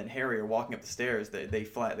and Harry are walking up the stairs.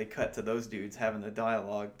 They cut to those dudes having the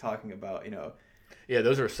dialogue, talking about Yeah,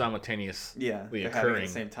 those are simultaneously they're occurring having at the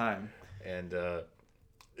same time. And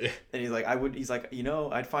and he's like,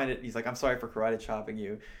 I'd find it. He's like, I'm sorry for karate chopping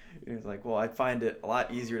you. And he's like, well, I'd find it a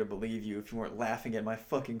lot easier to believe you if you weren't laughing at my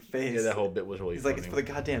fucking face. Yeah, that whole bit was really He's funny. like, it's for the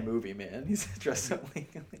goddamn movie, man. He's dressed up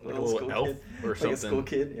like a little school elf kid. or like something. a school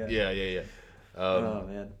kid. Yeah. Yeah. Oh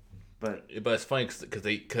man, but it's funny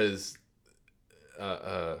because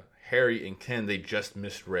Harry and Ken, they just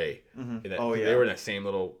missed Ray. Mhm. They were in that same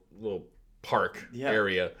little park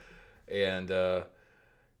area, and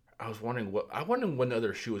I was wondering when the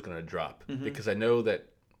other shoe was going to drop, Mhm. because I know that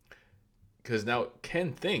because now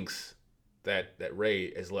Ken thinks that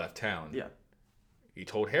Ray has left town. Yeah. He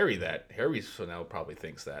told Harry that. Harry so now probably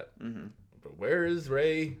thinks that. Mhm. But where is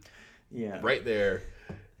Ray? Yeah. Right there.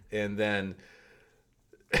 And then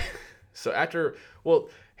so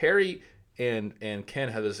Harry and Ken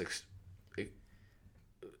have this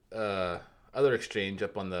other exchange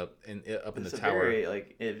up in the tower. Very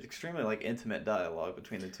extremely intimate dialogue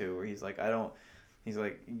between the two, where he's like, he's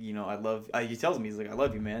like, I love. He tells me, he's like, I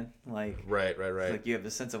love you, man. Like, right. Like, you have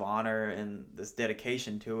this sense of honor and this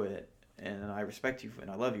dedication to it, and I respect you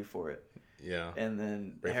and I love you for it. Yeah. And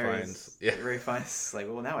then Ray finds like,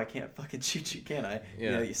 well, now I can't fucking shoot you, can I?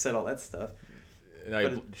 Yeah. You said all that stuff. And now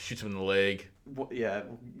he shoots him in the leg. Yeah,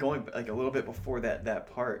 going like a little bit before that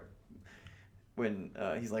part, when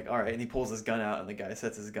he's like, all right, and he pulls his gun out, and the guy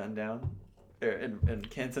sets his gun down, and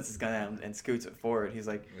Ken sets his gun out and scoots it forward. He's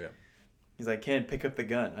like, Ken, pick up the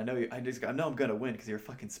gun. I know I'm gonna win because you're a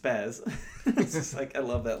fucking spaz. It's just like, I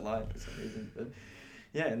love that line for some reason. But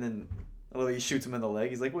yeah, and then he shoots him in the leg.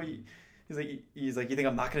 He's like, well, he's like, you think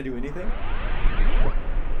I'm not gonna do anything?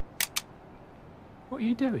 What are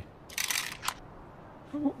you doing?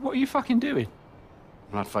 What are you fucking doing?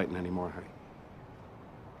 I'm not fighting anymore, Harry.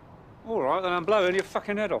 All right, then I'm blowing your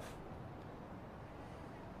fucking head off.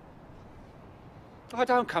 Oh,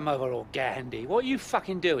 don't come over all Gandhi. What are you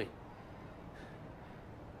fucking doing?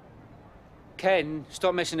 Ken,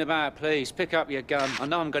 stop messing about, please. Pick up your gun. I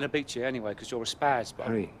know I'm going to beat you anyway, because you're a spaz, but...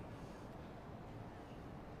 Harry.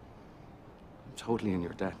 I'm totally in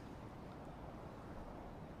your debt.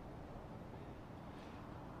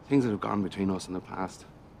 Things that have gone between us in the past.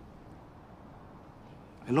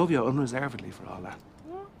 I love you unreservedly for all that.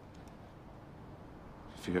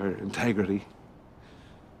 For your integrity.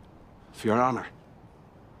 For your honor.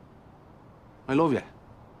 I love you.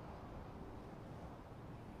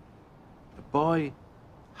 The boy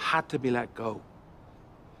had to be let go.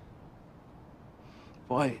 The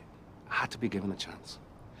boy had to be given a chance.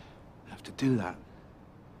 And to do that,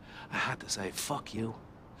 I had to say, fuck you,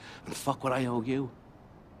 and fuck what I owe you,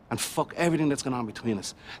 and fuck everything that's gone on between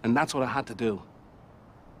us. And that's what I had to do.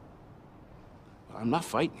 But I'm not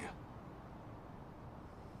fighting you.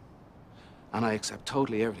 And I accept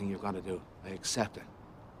totally everything you've got to do. I accept it.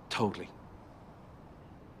 Totally.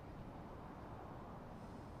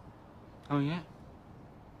 Oh, yeah?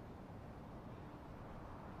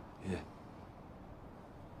 Yeah.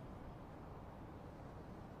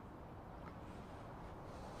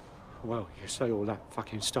 Well, you say all that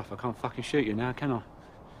fucking stuff. I can't fucking shoot you now, can I?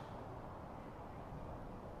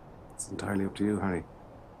 It's entirely up to you, Harry.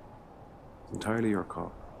 It's entirely your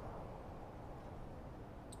call.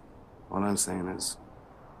 All I'm saying is,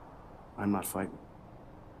 I'm not fighting.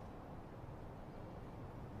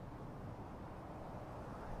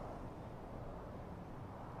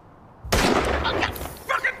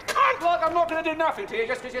 Fucking cunt! Like I'm not gonna do nothing to you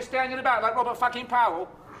just because you're standing about like Robert fucking Powell.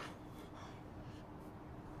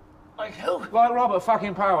 Like who? Like Robert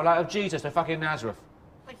fucking Powell, like of Jesus, the fucking Nazareth.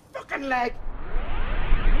 My fucking leg!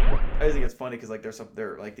 I just think it's funny because like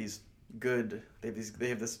they're like these good. They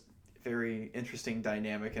have this very interesting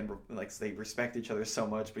dynamic, and like they respect each other so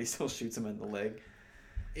much, but he still shoots him in the leg.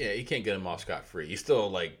 Yeah, you can't get him off scot-free. He still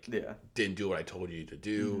didn't do what I told you to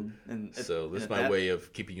do. Mm-hmm. And so this is my way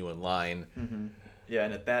of keeping you in line. Mm-hmm. Yeah,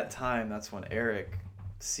 and at that time, that's when Eric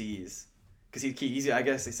sees, because he's I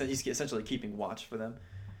guess he's essentially keeping watch for them.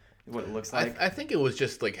 What it looks like. I think it was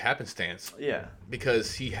just like happenstance. Yeah.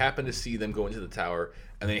 Because he happened to see them go into the tower,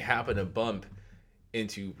 and then he happened to bump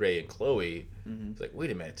into Ray and Chloe. Mm-hmm. It's like,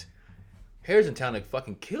 wait a minute, Harry's in town to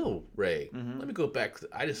fucking kill Ray. Mm-hmm. Let me go back.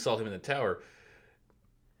 I just saw him in the tower.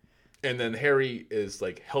 And then Harry is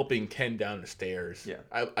like helping Ken down the stairs. Yeah.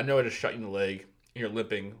 I know I just shot you in the leg and you're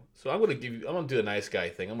limping, so I'm gonna do the nice guy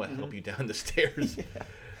thing. I'm gonna help you down the stairs.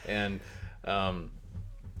 And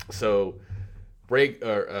so Ray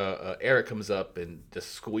Eric comes up and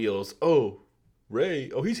just squeals, "Oh, Ray!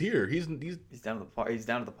 Oh, he's here. He's down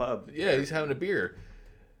at the pub. Yeah, he's having a beer."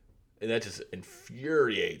 And that just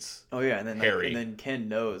infuriates. Oh yeah, and then Harry. and then Ken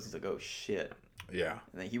knows. He's like, "Oh shit." Yeah.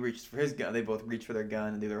 And then he reaches for his gun. They both reach for their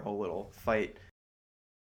gun and do their whole little fight.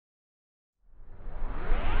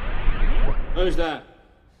 Who's that?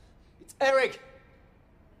 It's Eric.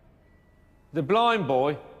 The blind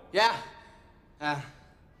boy? Yeah.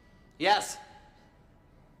 Yes.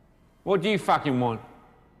 What do you fucking want?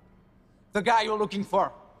 The guy you're looking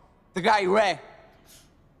for. The guy, Ray.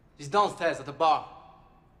 He's downstairs at the bar.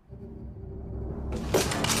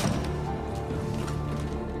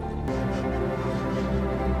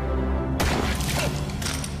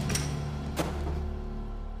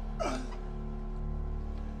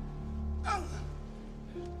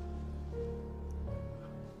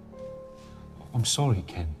 I'm sorry,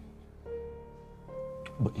 Ken.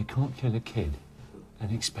 But you can't kill a kid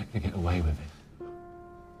and expect to get away with it.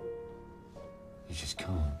 You just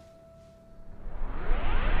can't.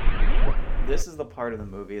 This is the part of the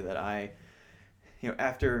movie that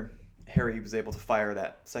after Harry was able to fire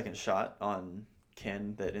that second shot on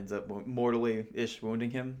Ken that ends up mortally-ish wounding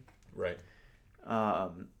him. Right.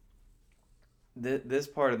 This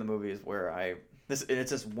part of the movie is where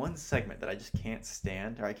it's just one segment that I just can't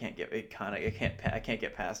stand, or I can't get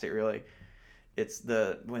past it really. It's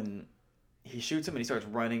when he shoots him and he starts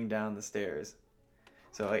running down the stairs.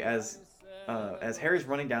 So like as Harry's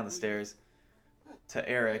running down the stairs to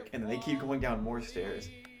Eric, and then they keep going down more stairs.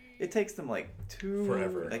 It takes them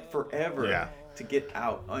forever to get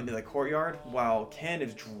out into the courtyard while Ken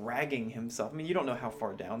is dragging himself. I mean, you don't know how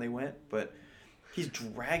far down they went, but he's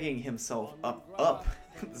dragging himself up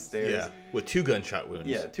the stairs. Yeah, with 2 gunshot wounds.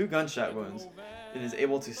 Yeah, 2 gunshot wounds. And is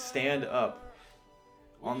able to stand up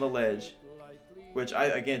on the ledge, which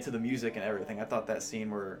again, to the music and everything, I thought that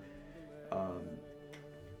scene where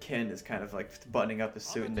Ken is kind of like buttoning up his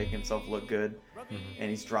suit and making himself look good, and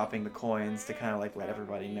he's dropping the coins to kind of like let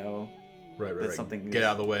everybody know that something Get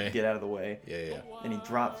out of the way. Get out of the way. Yeah. And he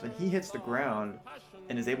drops, and he hits the ground,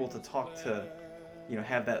 and is able to talk to,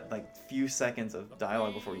 have that like few seconds of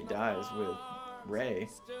dialogue before he dies with Ray.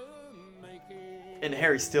 And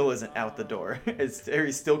Harry still isn't out the door.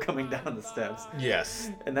 Harry's still coming down the steps. Yes.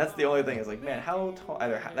 And that's the only thing. Is like, man, how tall?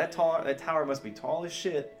 Either that tower must be tall as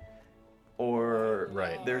shit, or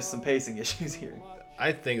there's some pacing issues here.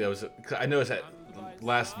 I think that was. I noticed that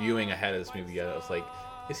last viewing I had of this movie. I was like,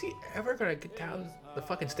 is he ever gonna get down the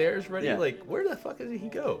fucking stairs ready? Yeah. Like, where the fuck did he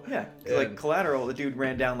go? Yeah. Like Collateral, the dude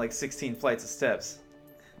ran down like 16 flights of steps,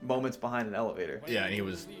 moments behind an elevator. Yeah, and he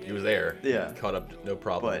was there. Yeah. Caught up, no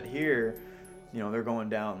problem. But here, they're going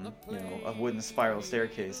down, a wooden spiral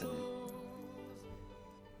staircase, and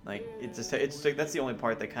like it's just that's the only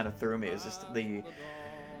part that kind of threw me. Is just the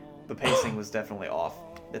pacing was definitely off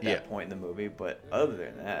at that point in the movie. But other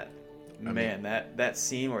than that, that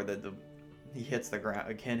scene where he hits the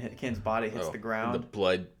ground, Ken's body hits the ground, and the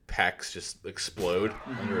blood packs just explode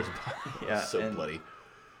under his body. Yeah, so bloody.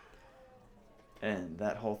 And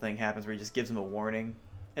that whole thing happens where he just gives him a warning,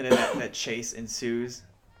 and then that chase ensues.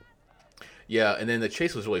 Yeah, and then the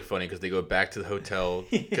chase was really funny because they go back to the hotel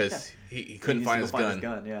because he couldn't find his gun.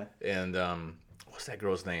 Yeah. And what's that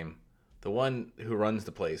girl's name? The one who runs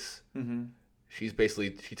the place. Mm-hmm. She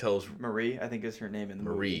tells Marie, I think is her name in the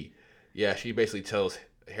movie. Yeah, she basically tells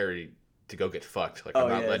Harry to go get fucked. Like, I'm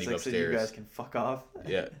not letting you upstairs. So you guys can fuck off.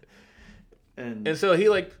 Yeah. and so he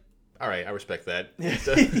all right, I respect that.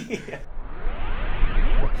 So, yeah.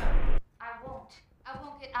 I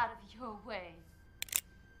won't get out of your way.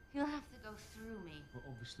 You'll have to go through me. Well,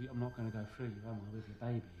 obviously, I'm not going to go through you, am I, with your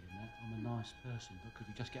baby and that? I'm a nice person, but could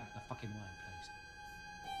you just get out of the fucking way, please?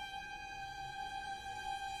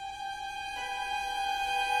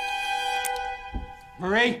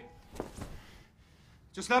 Marie!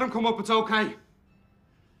 Just let him come up, it's okay.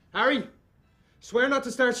 Harry, swear not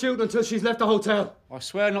to start shooting until she's left the hotel. I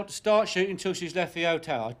swear not to start shooting until she's left the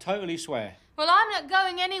hotel. I totally swear. Well, I'm not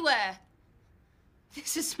going anywhere.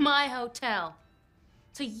 This is my hotel.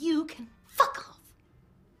 So you can fuck off.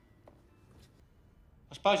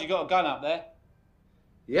 I suppose you got a gun up there?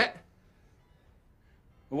 Yeah.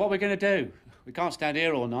 Well, what are we going to do? We can't stand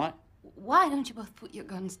here all night. Why don't you both put your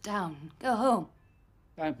guns down and go home?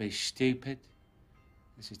 Don't be stupid.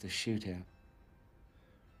 This is the shootout.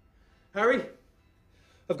 Harry,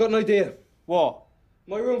 I've got an idea. What?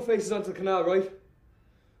 My room faces onto the canal, right?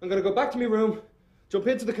 I'm gonna go back to my room, jump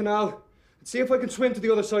into the canal, and see if I can swim to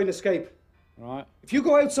the other side and escape. Right. If you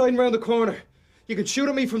go outside and round the corner, you can shoot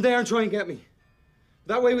at me from there and try and get me.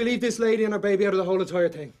 That way we leave this lady and her baby out of the whole entire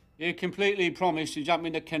thing. You completely promised to jump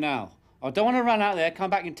in the canal. I don't want to run out there, come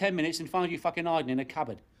back in 10 minutes and find you fucking hiding in a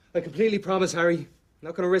cupboard. I completely promise, Harry.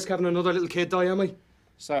 Not gonna risk having another little kid die, am I?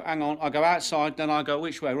 So, hang on, I go outside, then I go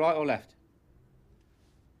which way, right or left?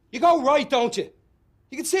 You go right, don't you?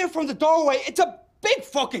 You can see it from the doorway. It's a big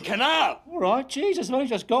fucking canal. All right, Jesus, I've only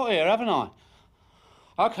just got here, haven't I?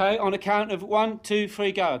 Okay, on the count of 1, 2,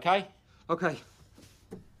 3, go, okay? Okay.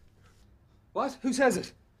 What? Who says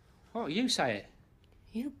it? Oh, you say it.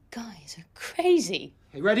 You guys are crazy.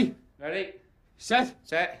 Hey, ready? Ready? Set?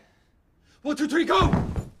 Set. 1, 2, 3, go!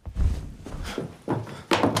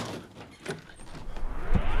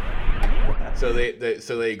 So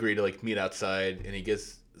they agree to like meet outside, and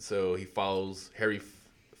Harry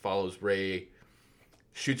follows Ray,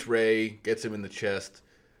 shoots Ray, gets him in the chest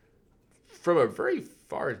from a very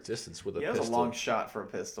far distance with a pistol. That's a long shot for a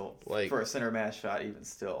pistol. Like, for a center mass shot, even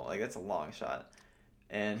still, like that's a long shot,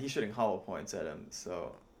 and he's shooting hollow points at him.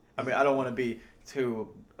 So, I mean, I don't want to be too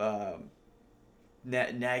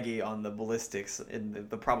naggy on the ballistics and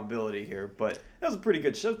the probability here, but that was a pretty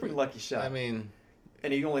good shot. That was a pretty lucky shot. I mean,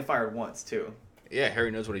 and he only fired once too. Yeah, Harry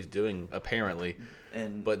knows what he's doing apparently,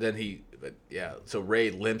 so Ray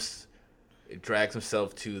limps, drags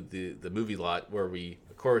himself to the movie lot where we,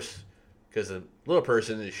 of course, because the little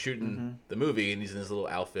person is shooting the movie and he's in his little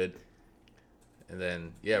outfit, and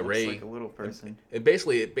then Ray, like a little person. And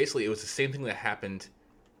basically it was the same thing that happened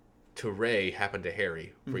to Ray happened to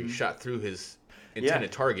Harry, where he shot through his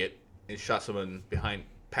intended target and shot someone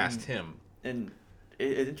past him. And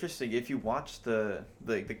it's interesting if you watch the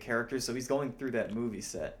characters. So he's going through that movie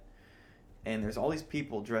set, and there's all these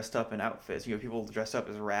people dressed up in outfits. You know, people dressed up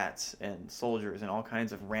as rats and soldiers and all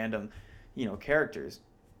kinds of random, characters.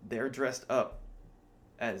 They're dressed up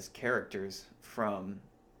as characters from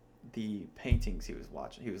the paintings he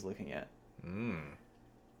was looking at.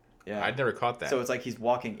 Yeah, I'd never caught that. So it's like he's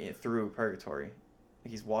walking through purgatory.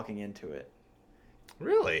 He's walking into it.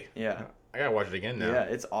 Really? Yeah. I gotta watch it again now. Yeah,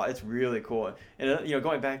 it's really cool. And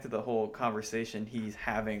going back to the whole conversation he's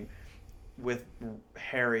having with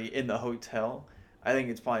Harry in the hotel, I think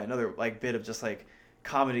it's probably another bit of just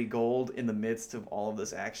comedy gold in the midst of all of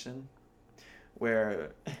this action,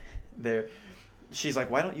 where she's like,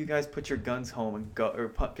 "Why don't you guys put your guns home and go, or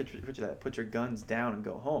put your guns down and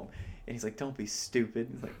go home?" And he's like, "Don't be stupid."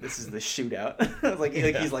 He's like, "This is the shootout."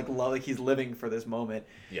 He's living for this moment.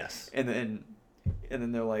 Yes. And then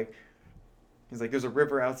they're like. He's like, "There's a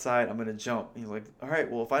river outside. I'm gonna jump." He's like, "All right.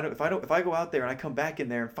 Well, if I go out there and I come back in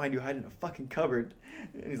there and find you hiding in a fucking cupboard,"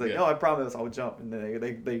 and he's like, "No, I promise I'll jump." And then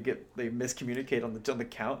they miscommunicate on the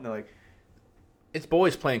count, and they're like, "It's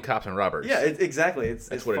boys playing cops and robbers." Yeah, exactly.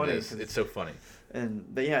 That's what funny. It is. It's so funny. And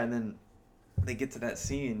then they get to that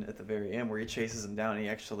scene at the very end where he chases him down and he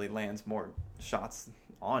actually lands more shots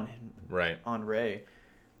on him, right, on Ray.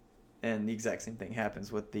 And the exact same thing happens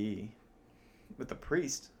with the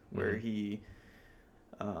priest, where he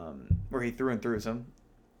through and throughs him,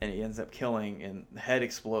 and he ends up killing, and the head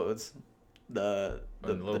explodes. The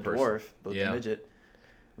dwarf, the midget,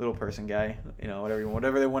 little person guy,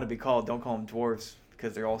 whatever they want to be called. Don't call them dwarves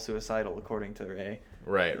because they're all suicidal, according to Ray.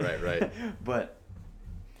 Right. But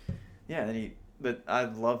but I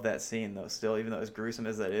love that scene though. Still, even though as gruesome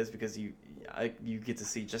as that is, because you get to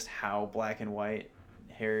see just how black and white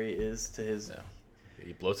Harry is to his. Yeah.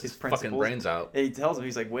 He blows his fucking brains out. And he tells him,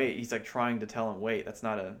 he's like, "Wait." He's like trying to tell him, "Wait, it's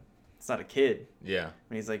not a kid." Yeah.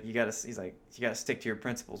 And he's like, you gotta stick to your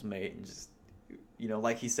principles, mate, and just,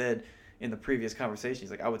 like he said in the previous conversation, he's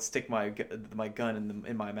like, "I would stick my gun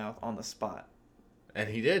in my mouth on the spot." And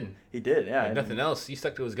he did. He did, yeah. And nothing else. He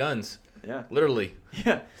stuck to his guns. Yeah. Literally.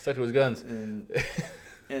 Yeah. Stuck to his guns. And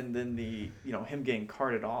then him getting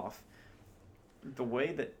carted off. The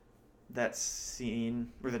way that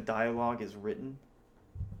scene where the dialogue is written.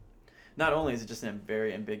 Not only is it just a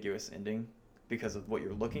very ambiguous ending because of what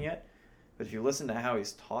you're looking at, but if you listen to how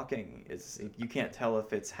he's talking, you can't tell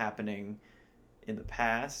if it's happening in the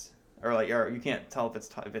past or you can't tell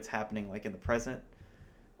if it's happening in the present,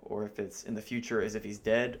 or if it's in the future as if he's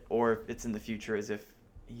dead, or if it's in the future as if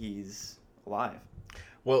he's alive.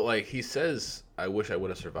 Well, he says, "I wish I would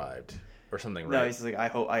have survived," or something, right? No, he's like, I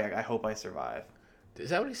hope I survive." Is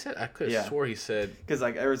that what he said? I could have swore he said. Because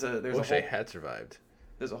like there's wish a I whole, had survived.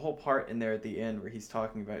 There's a whole part in there at the end where he's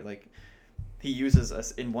talking about like he uses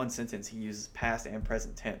us in one sentence. He uses past and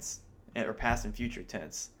present tense, or past and future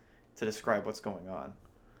tense, to describe what's going on.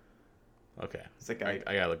 Okay. It's like I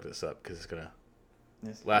gotta look this up because it's gonna.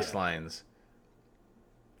 Yes, Last lines.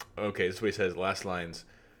 Okay, this is what he says. Last lines.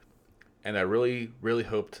 And I really, really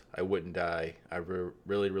hoped I wouldn't die. I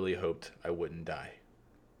really, really hoped I wouldn't die.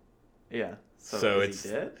 Yeah. So is he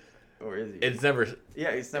dead? Or is he? It's never. Yeah,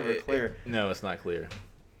 it's never clear. No, it's not clear.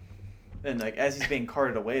 And like as he's being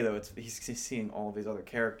carted away, though, he's seeing all these other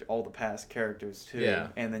all the past characters too. Yeah.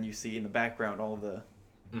 And then you see in the background all the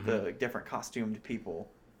different costumed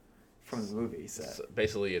people from the movie set. So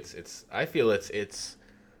basically, it's. I feel it's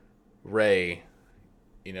Ray.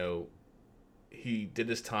 You know, he did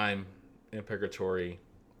his time in purgatory.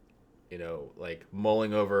 You know, like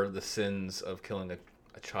mulling over the sins of killing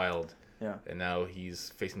a child. Yeah. And now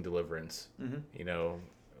he's facing deliverance. Mhm. You know,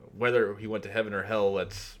 whether he went to heaven or hell,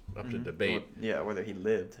 that's up to debate. Yeah, whether he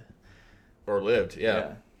lived. Or lived,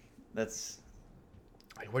 yeah. That's.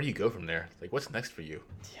 Like, where do you go from there? Like, what's next for you?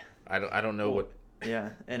 Yeah. I don't know what. Yeah,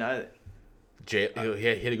 and I. He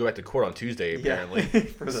had to go back to court on Tuesday, apparently.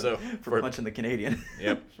 for punching the Canadian.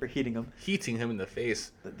 Yep. For heating him. Heating him in the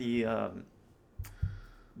face.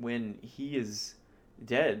 When he is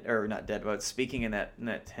dead, or not dead, but speaking in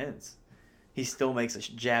that tense, he still makes a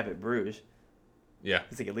jab at Bruges. Yeah.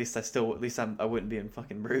 He's like, at least I wouldn't be in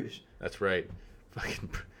fucking Bruges. That's right. Fucking.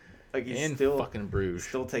 Like he's in still fucking Bruges.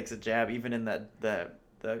 Still takes a jab, even in the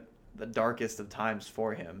darkest of times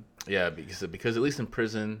for him. Yeah, because at least in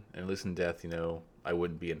prison and at least in death, you know, I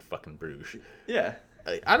wouldn't be in fucking Bruges. Yeah.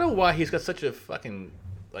 I don't know why he's got such a fucking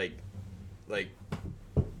like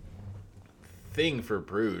thing for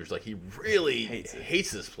Bruges. Like he really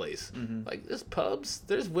hates this place. Mm-hmm. Like there's pubs,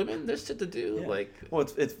 there's women, there's shit to do. Yeah. Like, well,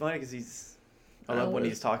 it's funny because I love when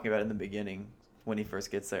he's talking about it in the beginning when he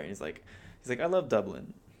first gets there, and he's like, I love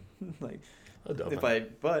Dublin. Like,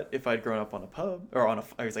 if I'd grown up on a pub or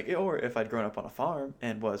he's like, or if I'd grown up on a farm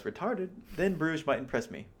and was retarded, then Bruges might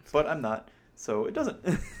impress me, but I'm not, so it doesn't.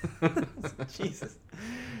 Jesus.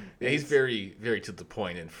 Yeah, he's very, very to the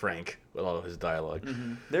point and frank with all of his dialogue.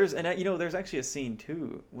 Mm-hmm. There's actually a scene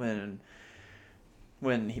too when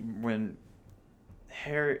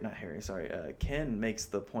Ken makes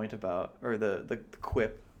the point about, or the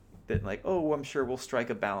quip that like, oh, I'm sure we'll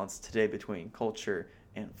strike a balance today between culture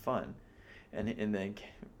and fun, and then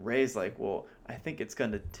Ray's like, well, I think it's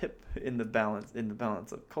gonna tip in the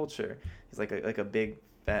balance of culture. He's like a big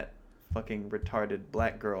fat fucking retarded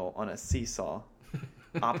black girl on a seesaw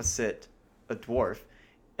opposite a dwarf,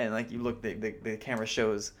 and like you look, the camera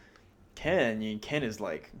shows Ken is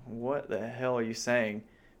like, what the hell are you saying?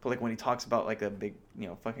 But like when he talks about like a big, you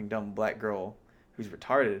know, fucking dumb black girl who's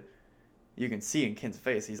retarded, you can see in Ken's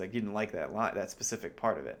face he's like, he didn't like that specific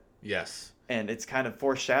part of it. Yes. And it's kind of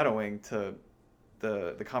foreshadowing to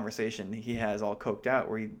the conversation he has all coked out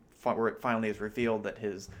where it finally is revealed that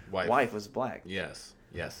his wife was black. Yes.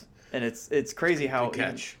 And it's crazy how Good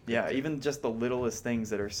catch. Even just the littlest things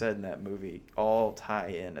that are said in that movie all tie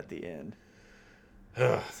in at the end.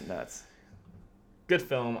 It's nuts. Good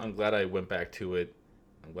film. I'm glad I went back to it.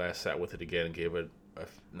 I'm glad I sat with it again and gave it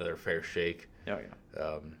another fair shake. Oh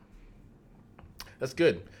yeah. That's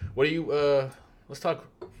good. What do you? Let's talk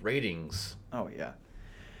ratings. Oh yeah.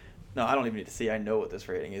 No, I don't even need to see. I know what this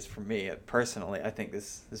rating is for me personally. I think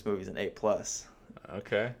this movie's an A+.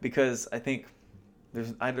 Okay. Because I think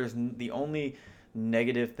there's the only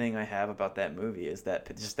negative thing I have about that movie is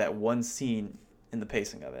that just that one scene in the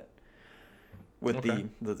pacing of it with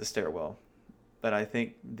the stairwell. But I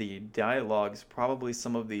think the dialogue's probably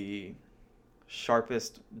some of the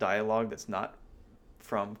sharpest dialogue that's not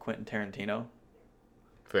from Quentin Tarantino.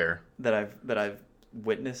 Fair. That I've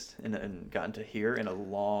witnessed and gotten to hear in a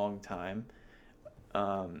long time.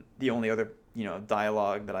 The only other, you know,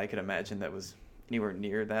 dialogue that I could imagine that was anywhere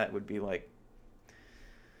near that would be like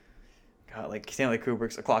Stanley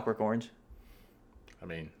Kubrick's A Clockwork Orange. I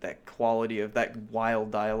mean, that quality of that wild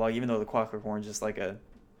dialogue, even though The Clockwork Orange is like a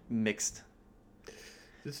mixed.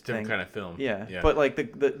 It's a different kind of film. Yeah. But like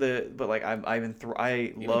I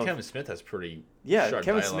love Kevin Smith has pretty sharp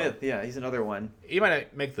Kevin dialogue. Smith. Yeah, he's another one. He might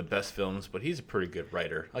not make the best films, but he's a pretty good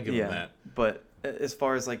writer. I'll give him that. But as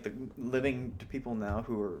far as like the living to people now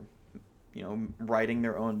who are, you know, writing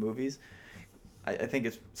their own movies, I think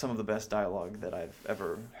it's some of the best dialogue that I've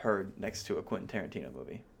ever heard next to a Quentin Tarantino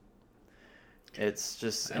movie. It's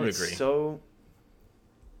just I would agree. So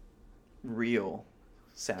real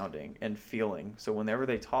sounding and feeling. So whenever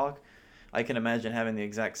they talk, I can imagine having the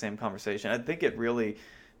exact same conversation. I think it really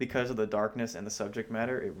because of the darkness and the subject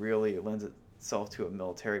matter, it really lends itself to a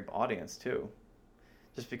military audience too.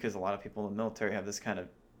 Just because a lot of people in the military have this kind of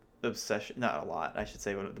obsession, not a lot, I should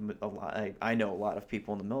say, but a lot. I know a lot of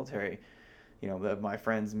people in the military, you know, my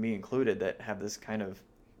friends, me included, that have this kind of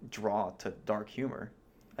draw to dark humor.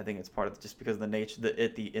 I think it's part of just because of the nature,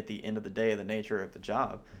 at the end of the day, the nature of the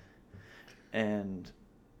job, and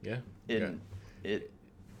the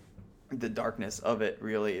darkness of it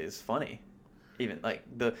really is funny. Even like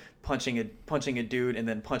the punching a dude and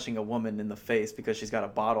then punching a woman in the face because she's got a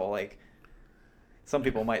bottle. Like, some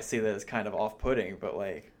people might see that as kind of off-putting, but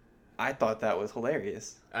like, I thought that was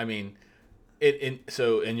hilarious. I mean,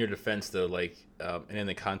 so in your defense though, like, and in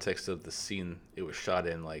the context of the scene it was shot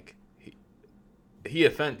in, like,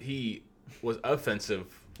 he was offensive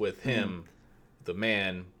with him, the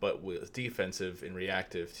man, but was defensive and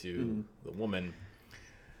reactive to the woman,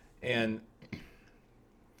 and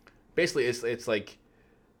basically it's like,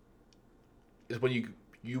 it's when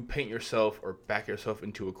you paint yourself or back yourself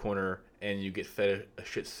into a corner and you get fed a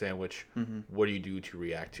shit sandwich. What do you do to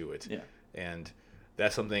react to it? Yeah. And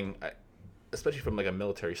that's something, especially from like a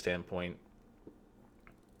military standpoint,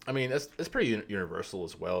 I mean, it's pretty universal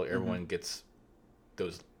as well. Everyone gets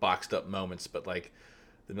those boxed up moments, but like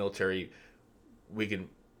the military, we can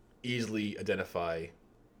easily identify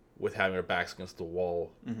with having our backs against the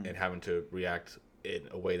wall and having to react in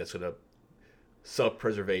a way that's going to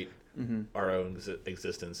self-preservate our own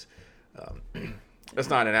existence. That's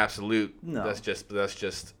not an absolute. No. That's just.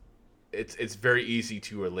 It's very easy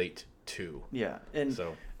to relate to. Yeah, and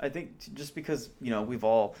so I think just because, you know, we've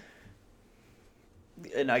all,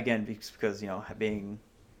 and again because, you know, being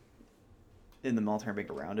in the military,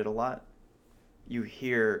 being around it a lot, you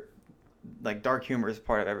hear like dark humor is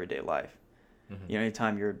part of everyday life. You know,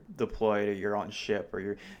 anytime you're deployed or you're on ship or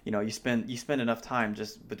you spend enough time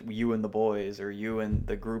just between you and the boys or you and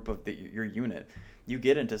the group of your unit, you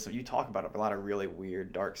get into you talk about a lot of really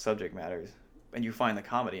weird, dark subject matters, and you find the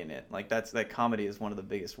comedy in it. Like that comedy is one of the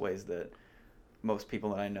biggest ways that most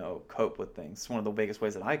people that I know cope with things. It's one of the biggest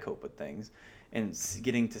ways that I cope with things, and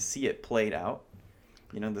getting to see it played out.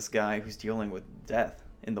 You know, this guy who's dealing with death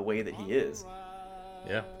in the way that he is.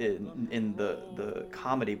 Yeah. In the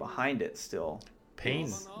comedy behind it still. Pain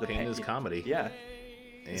is comedy. Yeah.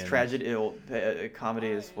 It's tragedy. Comedy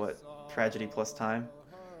is what? Tragedy plus time?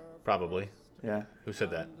 Probably. Yeah. Who said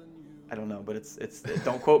that? I don't know, but it's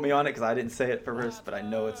don't quote me on it because I didn't say it first, but I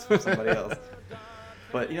know it's from somebody else.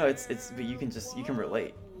 But you know, but you can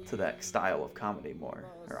relate to that style of comedy more,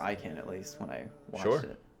 or I can at least when I watched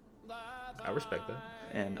it. I respect that.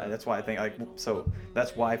 And that's why I think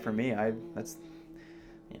that's why for me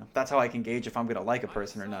that's how I can gauge if I'm gonna like a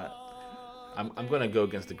person or not. I'm gonna go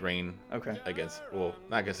against the grain. Okay. Not against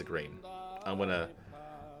the grain.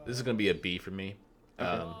 This is gonna be a B for me.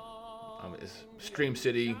 Okay. It's Stream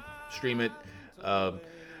City, stream it, and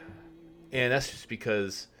that's just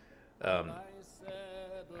because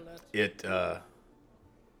it's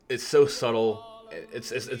so subtle.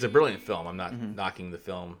 It's a brilliant film. I'm not knocking the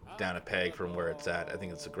film down a peg from where it's at. I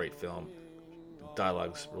think it's a great film.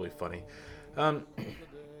 Dialogue's really funny.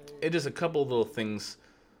 It is a couple of little things.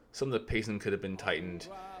 Some of the pacing could have been tightened,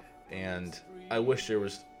 and I wish there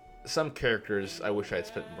was some characters I wish I had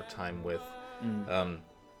spent more time with.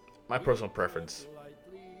 My personal preference,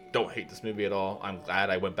 don't hate this movie at all. I'm glad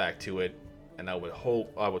I went back to it, and I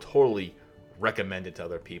would totally recommend it to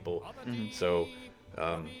other people. So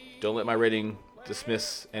don't let my rating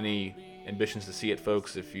dismiss any ambitions to see it,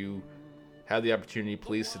 folks. If you have the opportunity,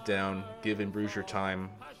 please sit down, give In Bruges your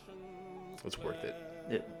time. It's worth it.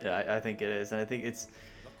 I think it is, and I think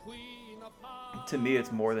to me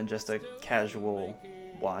it's more than just a casual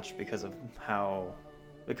watch because of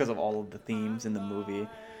all of the themes in the movie.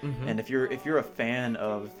 And if you're a fan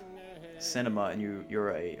of cinema and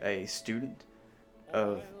you're a student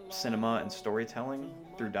of cinema and storytelling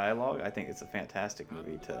through dialogue, I think it's a fantastic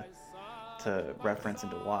movie to reference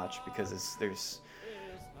and to watch because there's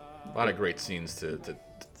a lot of great scenes to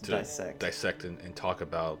dissect and talk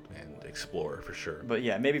about and explore for sure. But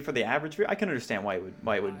yeah, maybe for the average viewer, I can understand why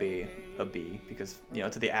it would be a B because, you know,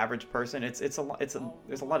 to the average person, there's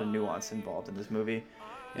a lot of nuance involved in this movie,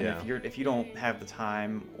 and if you don't have the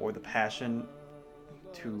time or the passion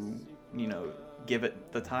to, you know, give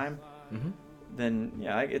it the time, then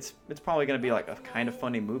yeah, it's probably going to be like a kind of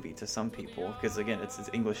funny movie to some people because again, it's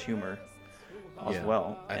English humor as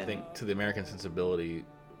well. I think to the American sensibility.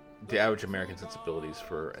 The average American sensibilities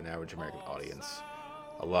for an average American audience,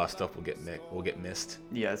 a lot of stuff will get missed.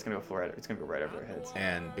 Yeah, it's gonna go right over our heads.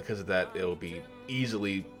 And because of that, it will be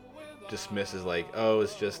easily dismissed as like, oh,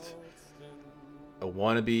 it's just a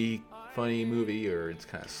wannabe funny movie, or it's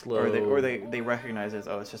kind of slow, or they recognize it as,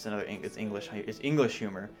 oh, it's just another it's English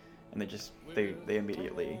humor, and they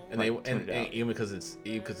immediately and even because it's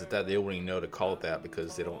that, they don't really know to call it that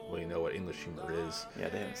because they don't really know what English humor is. Yeah,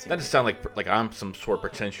 they haven't seen. That just sound like I'm some sort of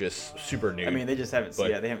pretentious super noob. I mean, they just haven't.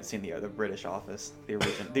 They haven't seen the British Office,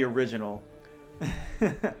 the original,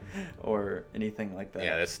 or anything like that.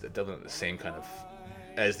 Yeah, that's definitely the same kind of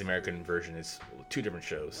as the American version. It's two different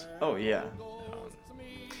shows. Oh yeah.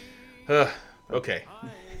 Okay.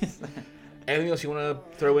 Anything else you want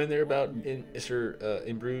to throw in there about Mr.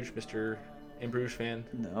 In Bruges fan?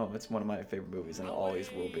 No, it's one of my favorite movies, and it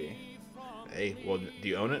always will be. Hey, well, do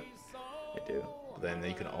you own it? I do. Then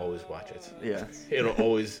you can always watch it. Yeah. It'll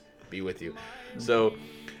always be with you. So,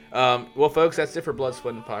 well, folks, that's it for Blood,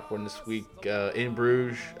 Sweat, and Popcorn this week. In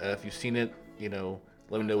Bruges, if you've seen it,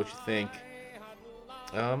 let me know what you think.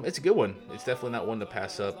 It's a good one. It's definitely not one to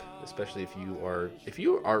pass up, especially if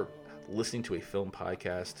you are listening to a film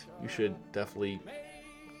podcast. You should definitely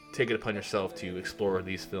take it upon yourself to explore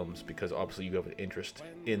these films because obviously you have an interest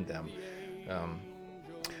in them.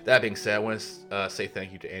 That being said, I want to say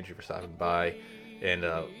thank you to Andrew for stopping by and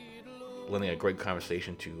lending a great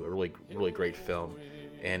conversation to a really, really great film.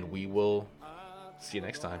 And we will see you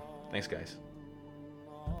next time. Thanks, guys.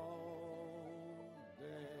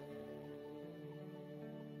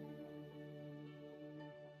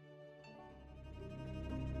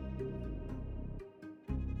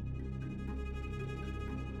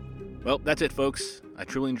 Well, that's it, folks. I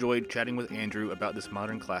truly enjoyed chatting with Andrew about this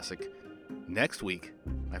modern classic. Next week,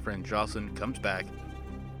 my friend Jocelyn comes back,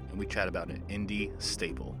 and we chat about an indie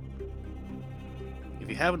staple. If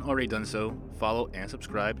you haven't already done so, follow and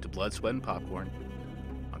subscribe to Blood, Sweat, and Popcorn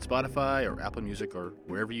on Spotify or Apple Music or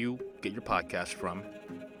wherever you get your podcasts from.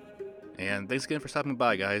 And thanks again for stopping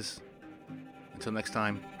by, guys. Until next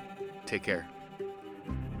time, take care.